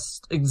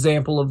best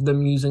example of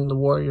them using the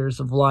Warriors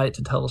of Light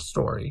to tell a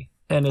story.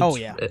 And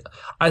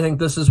I think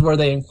this is where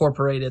they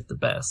incorporate it the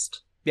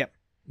best. Yep.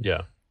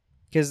 Yeah.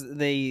 Because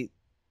they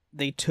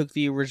took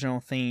the original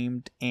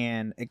theme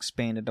and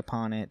expanded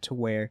upon it to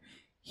where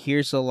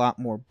here's a lot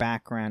more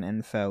background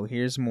info.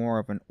 Here's more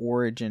of an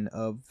origin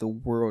of the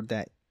world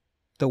that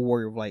the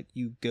Warrior of Light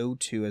you go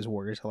to as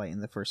Warriors of Light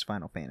in the first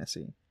Final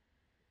Fantasy,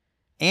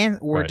 and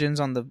origins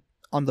on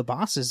the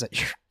bosses that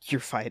you're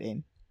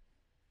fighting.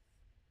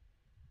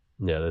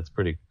 Yeah, that's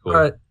pretty cool. All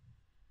right,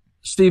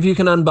 Steve, you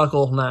can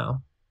unbuckle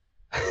now.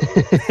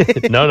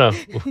 No.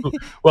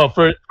 Well,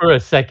 for a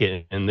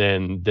second, and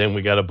then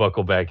we got to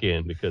buckle back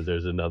in because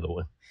there's another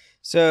one.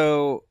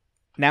 So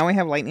now we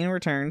have Lightning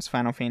Returns,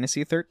 Final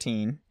Fantasy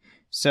 13.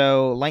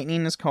 So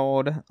Lightning is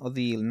called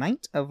the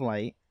Knight of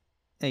Light,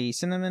 a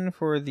synonym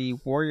for the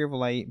Warrior of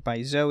Light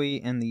by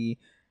Zoe and the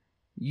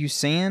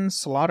Yusan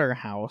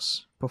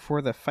Slaughterhouse.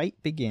 Before the fight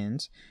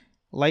begins,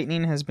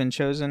 Lightning has been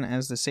chosen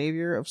as the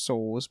savior of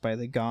souls by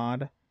the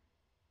god.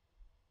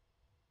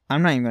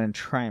 I'm not even going to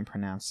try and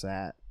pronounce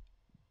that.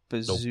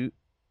 Bazunazel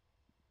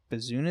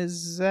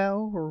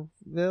or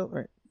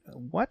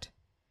what?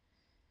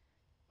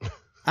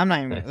 I'm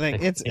not even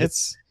like it's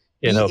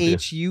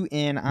Bhunivelz.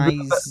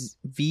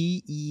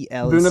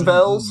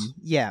 Bunivels?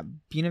 Yeah,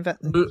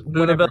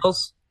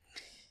 Bunivels.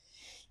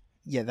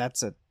 Yeah,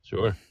 that's it.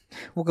 Sure.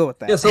 We'll go with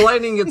that. Yeah, so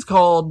Lightning gets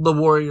called the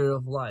Warrior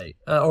of Light,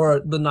 or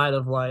the Knight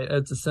of Light.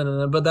 It's a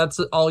synonym, but that's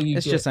all you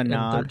it's get. It's just a in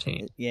nod.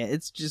 13. Yeah,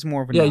 it's just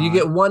more of a nod. Yeah, you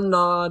get one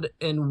nod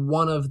in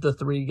one of the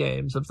 3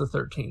 games of the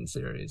 13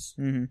 series.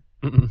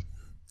 Mm-hmm.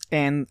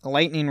 And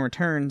Lightning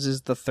Returns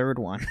is the 3rd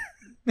one.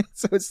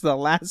 So it's the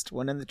last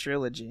one in the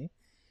trilogy.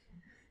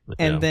 Yeah.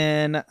 And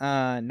then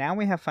now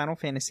we have Final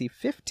Fantasy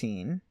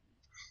 15.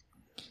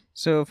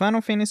 So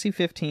Final Fantasy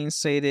 15,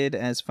 stated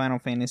as Final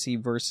Fantasy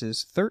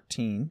Versus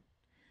 13,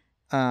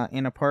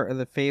 in a part of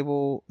the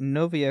Fable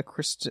Novia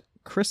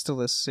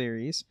Crystallis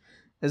series,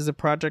 is the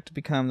project to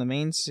become the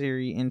main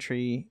series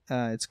entry.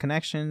 Its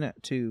connection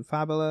to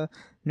Fabula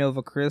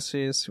Nova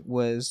Crystallis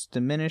was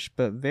diminished,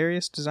 but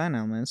various design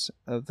elements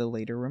of the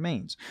later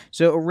remains.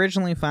 So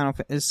originally,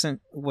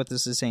 what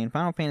this is saying,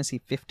 Final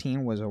Fantasy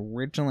 15 was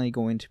originally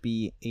going to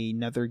be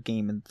another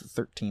game in the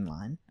 13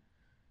 line.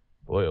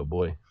 Boy, oh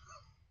boy.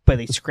 But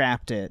they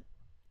scrapped it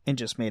and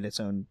just made its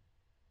own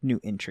new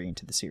entry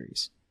into the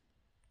series.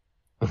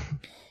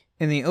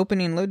 In the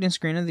opening loading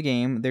screen of the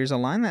game, there's a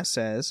line that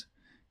says,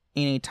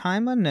 "In a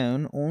time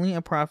unknown, only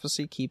a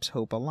prophecy keeps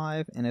hope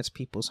alive in its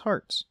people's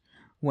hearts.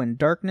 When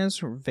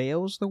darkness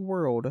veils the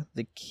world,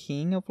 the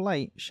King of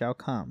Light shall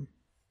come."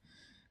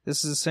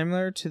 This is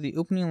similar to the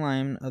opening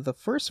line of the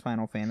first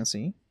Final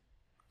Fantasy.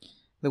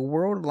 "The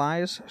world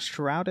lies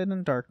shrouded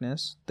in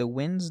darkness, the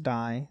winds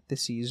die, the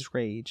seas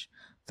rage,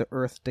 the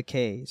earth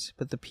decays,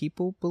 but the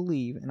people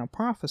believe in a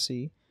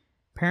prophecy,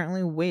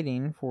 apparently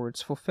waiting for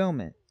its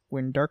fulfillment.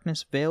 When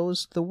darkness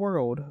veils the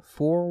world,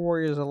 4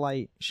 warriors of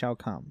light shall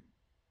come."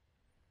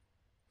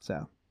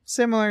 So,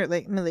 similar,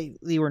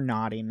 they were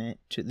nodding it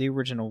to the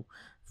original,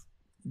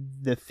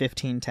 the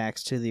 15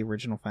 text to the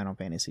original Final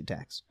Fantasy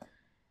text.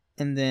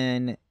 And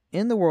then,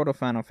 in the world of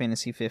Final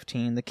Fantasy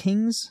 15, the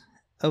kings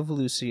of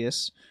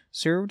Lucius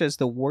served as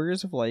the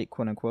warriors of light,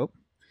 quote-unquote,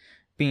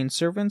 being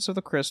servants of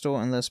the crystal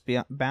and thus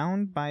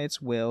bound by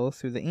its will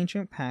through the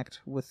ancient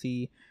pact with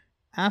the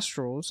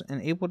astrals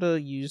and able to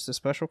use the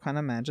special kind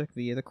of magic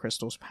via the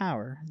crystal's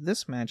power.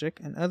 This magic,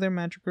 and other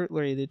magic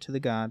related to the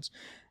gods,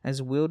 as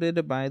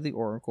wielded by the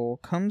oracle,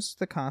 comes to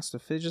the cost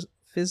of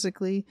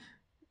physically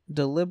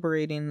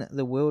deliberating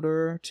the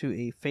wielder to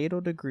a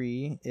fatal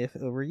degree if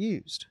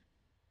overused.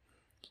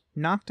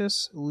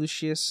 Noctis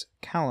Lucius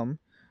Callum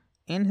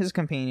and his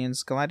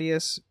companions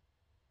Gladius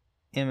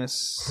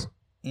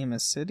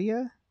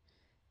Amicitia,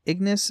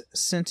 Ignis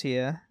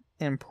Cynthia,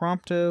 and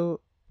Prompto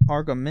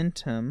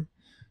Argumentum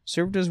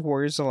served as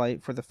warriors of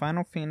light for the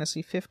Final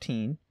Fantasy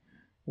XV,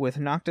 with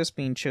Noctis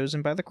being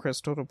chosen by the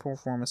crystal to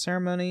perform a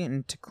ceremony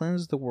and to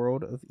cleanse the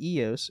world of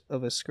Eos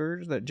of a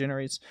scourge that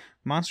generates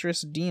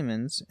monstrous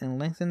demons and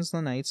lengthens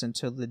the nights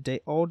until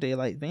all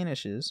daylight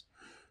vanishes.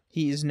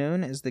 He is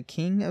known as the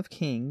King of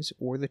Kings,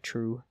 or the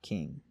True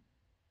King.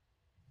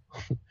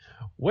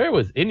 Where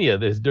was any of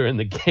this during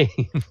the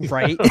game?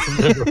 Right?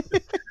 I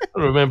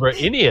don't remember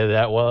any of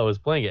that while I was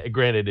playing it.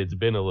 Granted, it's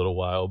been a little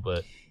while,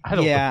 but I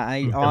don't.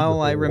 Yeah,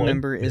 all I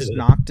remember is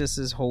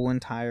Noctis's whole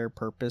entire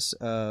purpose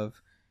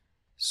of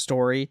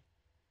story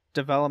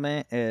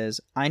development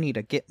is I need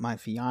to get my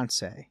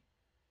fiance.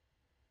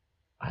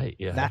 I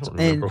don't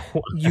remember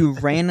and you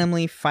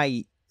randomly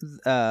fight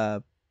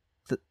the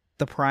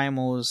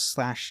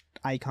primals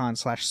 /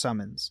 icons /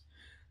 summons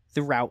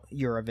throughout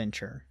your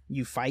adventure.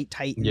 You fight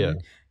Titan. Yeah.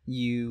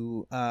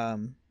 You I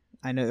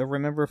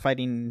remember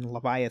fighting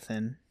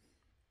Leviathan.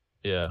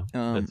 Yeah.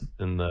 That's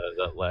in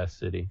that last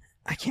city.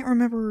 I can't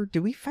remember. Did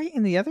we fight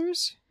in the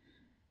others?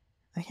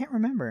 I can't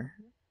remember.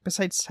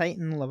 Besides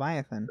Titan and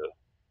Leviathan.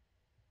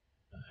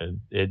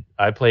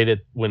 I played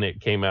it when it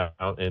came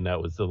out, and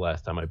that was the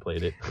last time I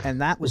played it. And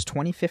that was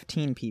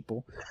 2015,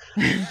 people.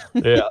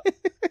 Yeah.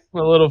 I'm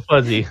a little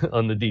fuzzy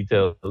on the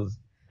details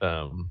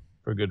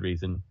for good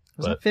reason.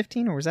 Was that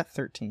 15 or was that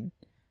 13?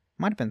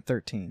 Might have been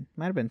 13.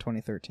 Might have been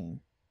 2013.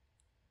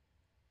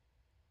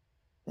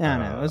 I don't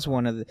know. It was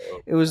one of the.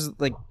 It was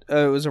like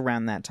it was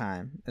around that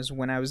time. It was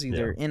when I was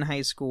either in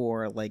high school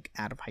or like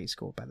out of high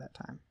school by that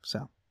time.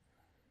 So,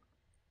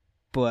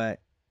 but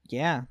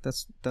yeah,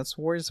 that's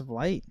Warriors of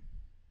Light.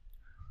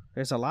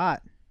 There's a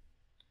lot.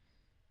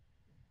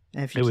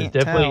 And if you it was can't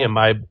definitely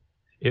tell,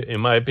 in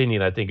my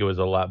opinion, I think it was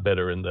a lot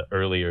better in the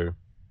earlier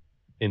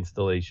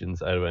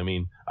installations. I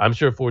mean, I'm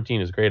sure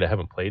 14 is great. I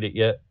haven't played it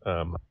yet.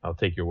 I'll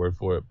take your word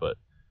for it, but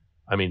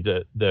I mean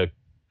the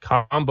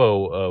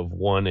combo of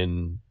 1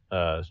 and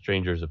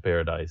Strangers of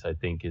Paradise, I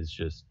think, is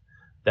just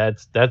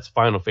that's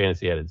Final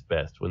Fantasy at its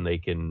best, when they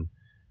can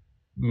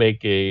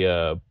make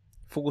a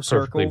full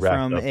circle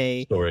from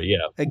a story.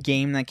 a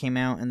game that came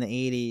out in the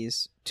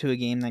 80s to a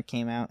game that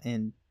came out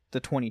in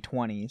the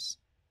 2020s.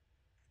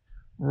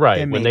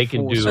 Right, when they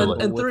can do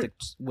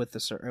with the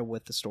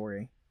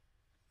story.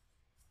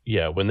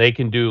 Yeah, when they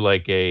can do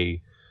like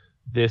a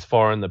this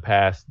far in the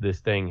past, this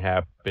thing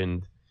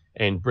happened,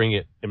 and bring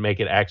it and make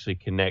it actually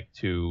connect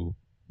to,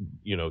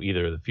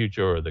 either the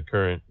future or the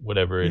current,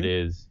 whatever it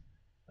is.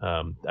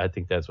 I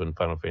think that's when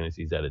Final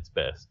Fantasy is at its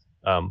best.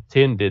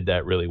 10 did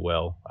that really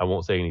well. I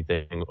won't say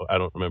anything. I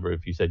don't remember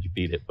if you said you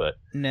beat it, but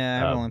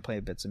no, I've only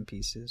played bits and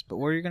pieces. But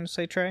what were you going to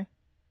say, Trey?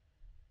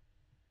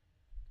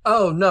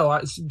 Oh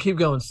no, keep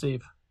going,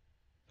 Steve.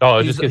 Oh, I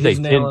was just going to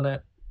say nailing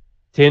it.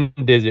 10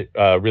 did it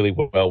really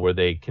well, where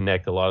they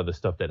connect a lot of the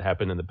stuff that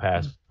happened in the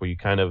past, where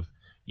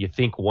you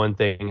think one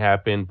thing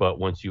happened, but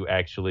once you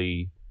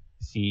actually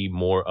see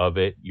more of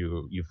it,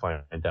 you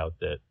find out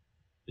that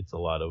it's a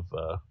lot of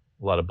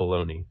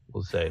baloney,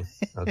 we'll say.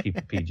 I'll keep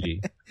it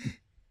PG.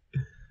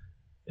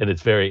 And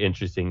it's very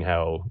interesting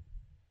how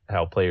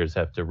players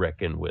have to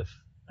reckon with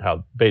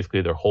how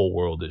basically their whole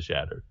world is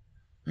shattered.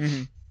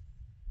 Mm-hmm.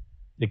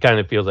 It kind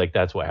of feels like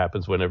that's what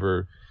happens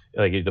whenever,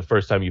 like, the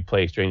first time you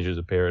play Strangers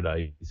of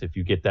Paradise. If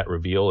you get that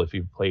reveal, if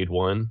you've played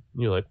 1,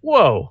 you're like,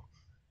 whoa,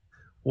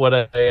 what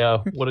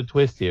a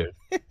twist here.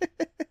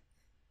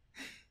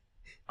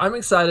 I'm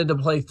excited to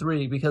play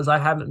 3 because I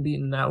haven't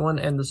beaten that one,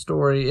 and the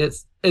story it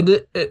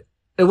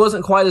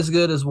wasn't quite as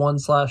good as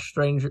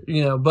 1/Stranger,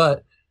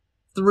 but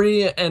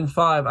 3 and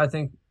 5, I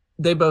think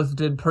they both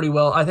did pretty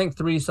well. I think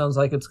 3 sounds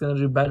like it's going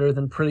to do better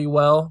than pretty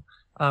well.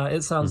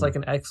 It sounds like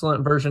an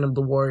excellent version of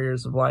the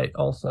Warriors of Light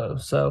also.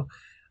 So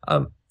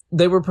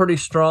they were pretty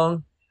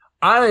strong.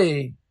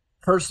 I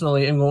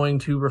personally am going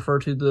to refer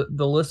to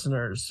the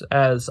listeners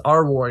as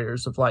our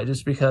Warriors of Light,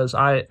 just because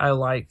I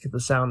like the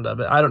sound of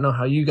it. I don't know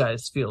how you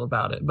guys feel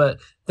about it, but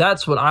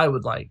that's what I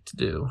would like to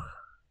do.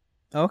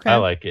 Okay. I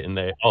like it. And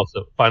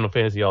Final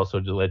Fantasy also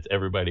just lets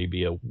everybody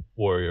be a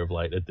Warrior of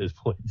Light at this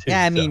point, too.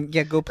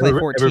 Yeah, go play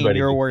 14,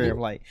 you're a Warrior of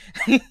Light.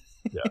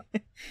 Yeah.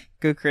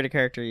 Go create a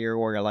character, you're a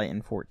Warrior of Light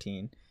in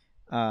 14.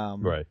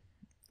 Right.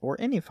 Or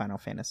any Final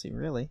Fantasy,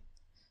 really.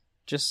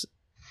 Just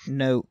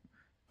note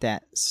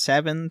that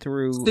 7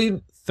 through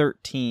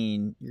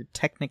 13, you're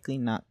technically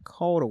not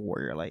called a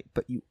Warrior of Light,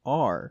 but you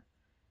are,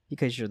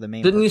 because you're the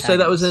main Didn't you say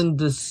that was in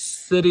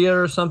Dissidia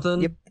or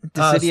something? Yep.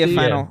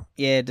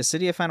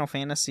 Dissidia Final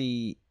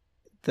Fantasy,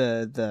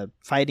 the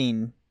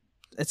fighting,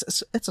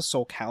 it's a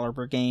Soul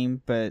Calibur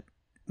game, but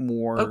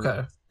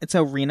more it's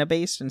arena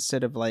based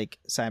instead of like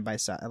side by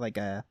side, like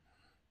a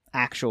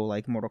actual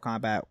like Mortal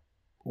Kombat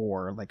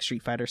or like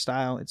Street Fighter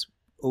style.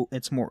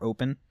 It's more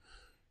open.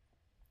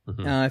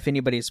 Mm-hmm. If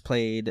anybody's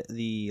played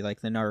the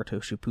Naruto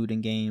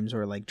Shippuden games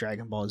or like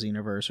Dragon Ball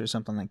Xenoverse or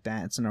something like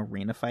that, it's an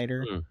arena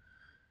fighter.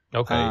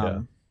 Okay,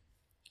 yeah.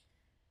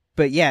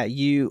 But yeah,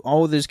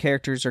 all of those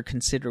characters are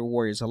considered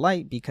Warriors of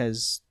Light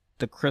because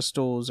the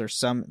crystals or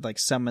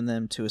summon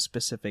them to a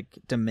specific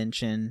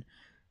dimension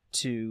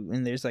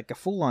and there's like a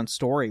full-on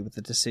story with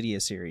the Dissidia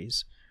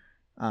series.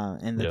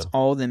 And that's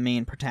all the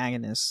main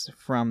protagonists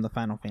from the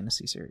Final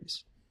Fantasy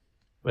series.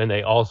 And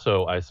they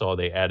also, I saw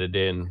they added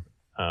in,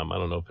 I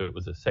don't know if it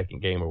was a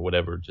second game or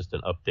whatever, just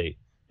an update.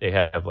 They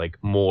have like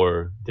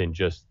more than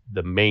just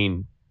the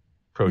main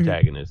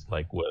protagonist,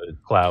 like what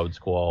Cloud,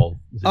 Squall.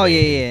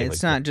 Zidane,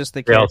 it's not just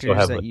the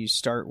characters that you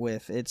start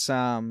with. It's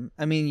I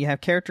mean, you have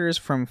characters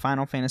from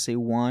Final Fantasy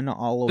 1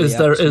 all the way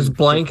up to Is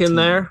Blank 15. in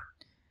there?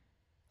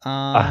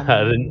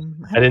 I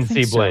didn't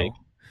see Blank.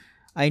 So.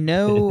 I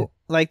know,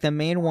 like the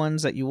main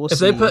ones that you will if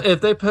see. If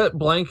they put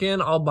Blank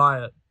in, I'll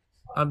buy it.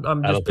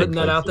 I'm just putting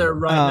that out there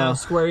right now.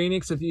 Square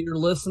Enix, if you're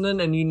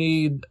listening and you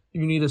need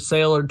a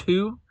sale or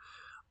two,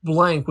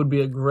 Blank would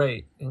be a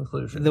great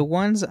inclusion. The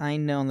ones I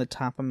know on the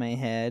top of my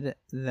head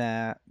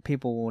that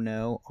people will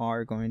know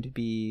are going to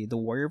be the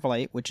Warrior of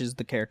Light, which is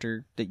the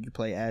character that you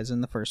play as in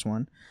the first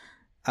one.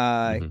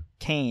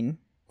 Kain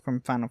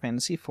from Final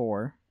Fantasy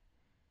IV,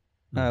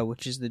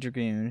 which is the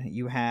Dragoon.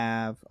 You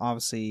have,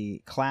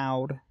 obviously,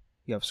 Cloud.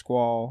 You have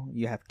Squall.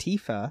 You have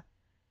Tifa.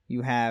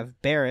 You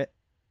have Barret.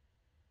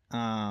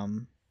 I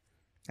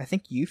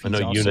think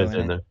Yuffie's also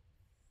in it.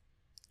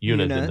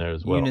 Yuna's in there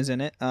as well. Yuna's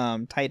in it.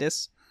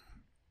 Titus.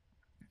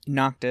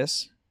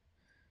 Noctis.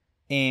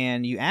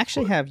 And you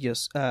actually have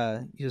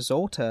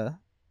Ysolta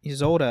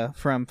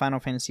from Final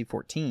Fantasy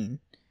XIV.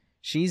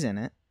 She's in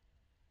it.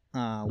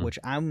 Which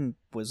I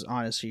was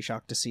honestly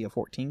shocked to see a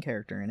 14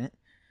 character in it.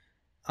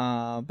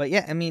 But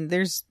yeah, I mean,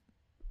 there's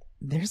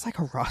like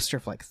a roster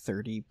of like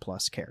 30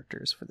 plus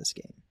characters for this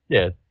game.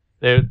 Yeah,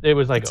 it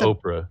was like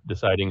Oprah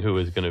deciding who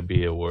was going to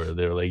be a warrior.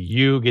 They were like,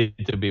 you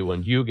get to be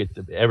one.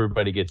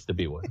 Everybody gets to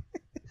be one.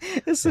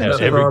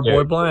 For our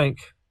boy Blank.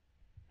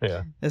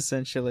 Yeah,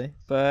 essentially.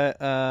 But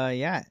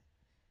yeah.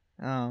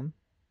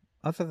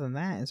 Other than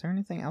that, is there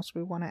anything else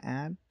we want to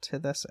add to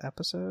this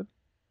episode?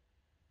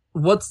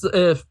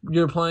 If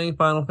you're playing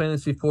Final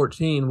Fantasy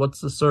 14,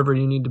 what's the server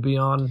you need to be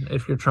on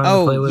if you're trying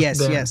to play with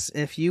Ben? Yes.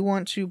 If you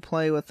want to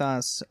play with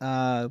us,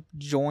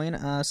 join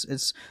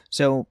us.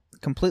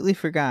 Completely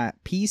forgot.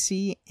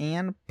 PC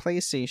and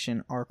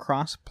PlayStation are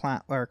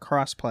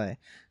cross-play.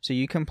 So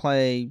you can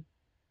play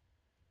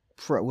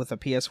with a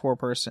PS4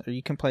 person, or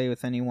you can play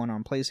with anyone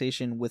on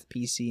PlayStation with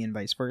PC and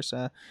vice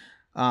versa.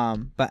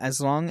 But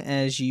as long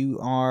as you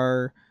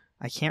are,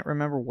 I can't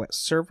remember what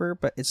server,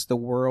 but it's the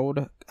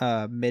World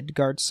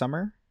Midgard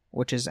Summer,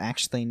 which is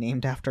actually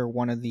named after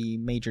one of the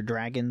major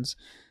dragons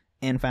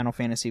in Final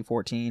Fantasy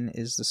XIV,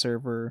 is the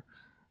server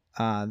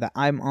that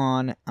I'm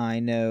on. I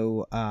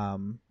know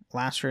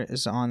Lastra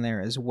is on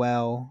there as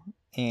well.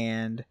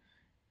 And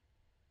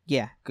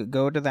yeah,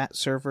 go to that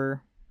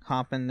server,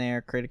 hop in there,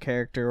 create a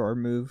character, or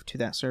move to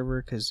that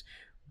server, because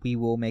we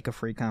will make a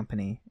free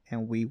company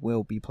and we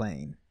will be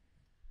playing.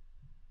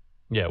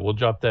 Yeah, we'll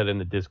drop that in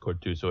the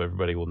Discord too, so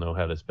everybody will know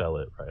how to spell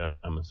it, right?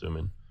 I'm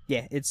assuming.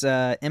 Yeah, it's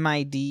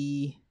MIDGARDMO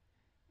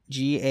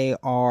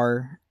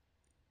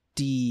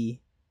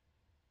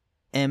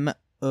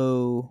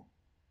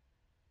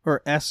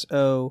or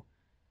SOM.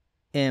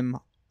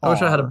 I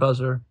wish I had a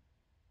buzzer.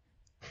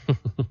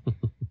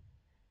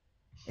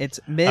 It's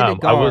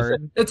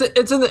Midgard.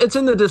 It's in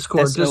the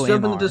Discord. S-O-M-R. Just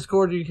jump in the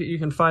Discord. You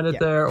can find it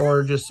there,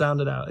 or just sound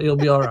it out. It'll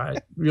be all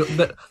right.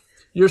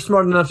 You're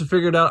smart enough to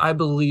figure it out. I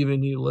believe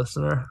in you,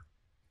 listener.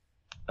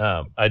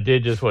 I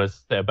did just want to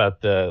say about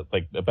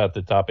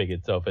the topic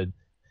itself.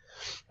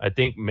 I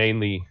think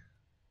mainly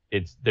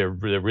they're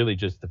really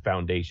just the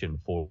foundation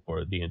for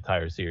the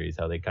entire series.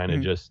 How they kind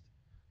of just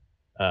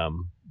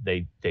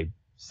they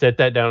set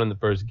that down in the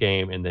first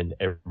game, and then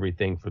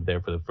everything from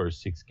there for the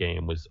first 6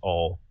 games was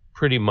all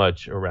pretty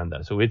much around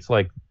that. So it's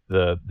like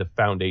the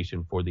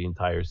foundation for the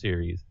entire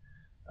series.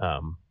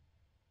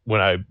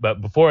 But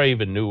before I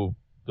even knew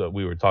that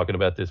we were talking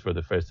about this for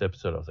the first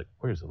episode, I was like,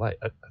 "Where's the light?"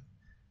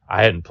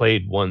 I hadn't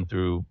played 1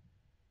 through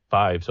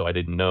 5, so I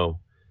didn't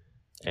know.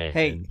 And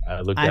hey,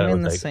 I looked I'm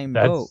in the same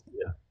boat.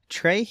 Yeah.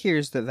 Trey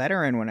here's the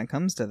veteran when it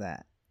comes to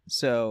that.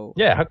 So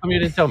yeah, how come you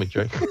didn't tell me,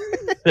 Trey?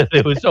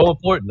 It was so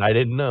important. I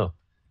didn't know.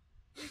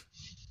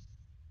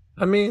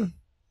 I mean,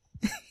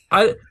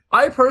 I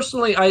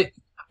personally, I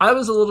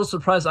was a little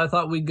surprised. I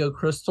thought we'd go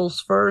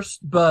crystals first,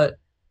 but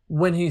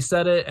when he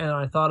said it and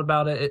I thought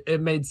about it, it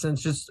made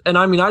sense.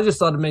 I just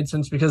thought it made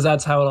sense because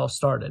that's how it all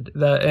started.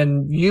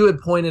 And you had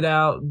pointed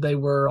out they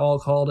were all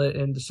called it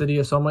in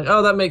Dissidia, so I'm like,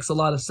 oh, that makes a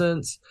lot of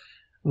sense.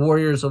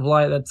 Warriors of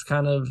Light, that's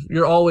kind of,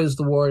 you're always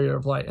the Warrior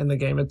of Light in the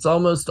game. It's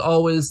almost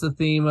always the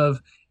theme of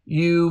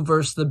you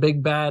versus the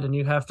big bad, and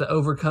you have to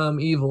overcome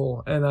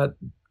evil. And that,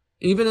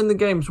 even in the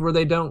games where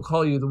they don't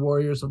call you the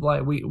Warriors of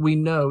Light, we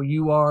know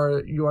you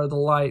are the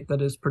light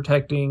that is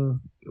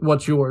protecting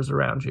what's yours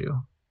around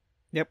you.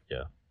 Yep.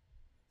 Yeah.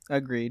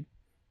 Agreed.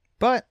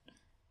 But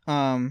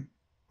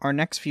our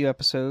next few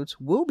episodes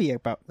will be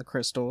about the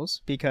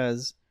crystals,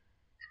 because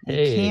you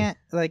can't,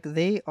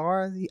 they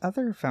are the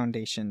other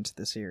foundation to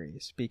the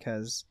series,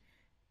 because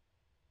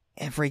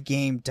every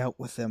game dealt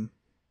with them.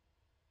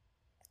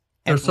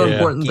 They're so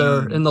important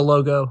they're in the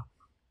logo.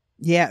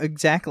 Yeah,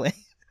 exactly.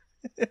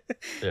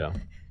 Yeah.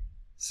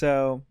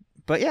 So,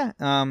 but yeah,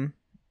 other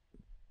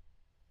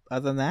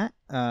than that,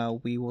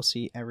 we will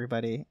see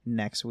everybody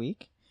next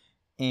week.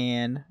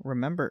 And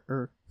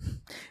remember,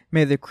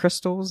 may the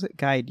crystals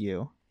guide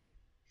you.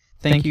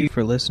 Thank you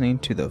for listening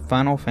to the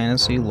Final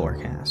Fantasy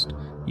Lorecast.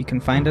 You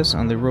can find us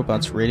on the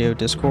Robots Radio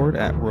Discord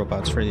at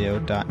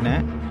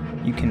robotsradio.net.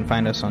 You can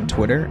find us on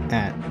Twitter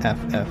at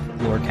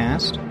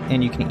FFLorecast.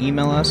 And you can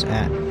email us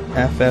at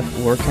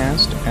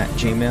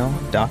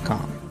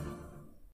fflorecast@gmail.com.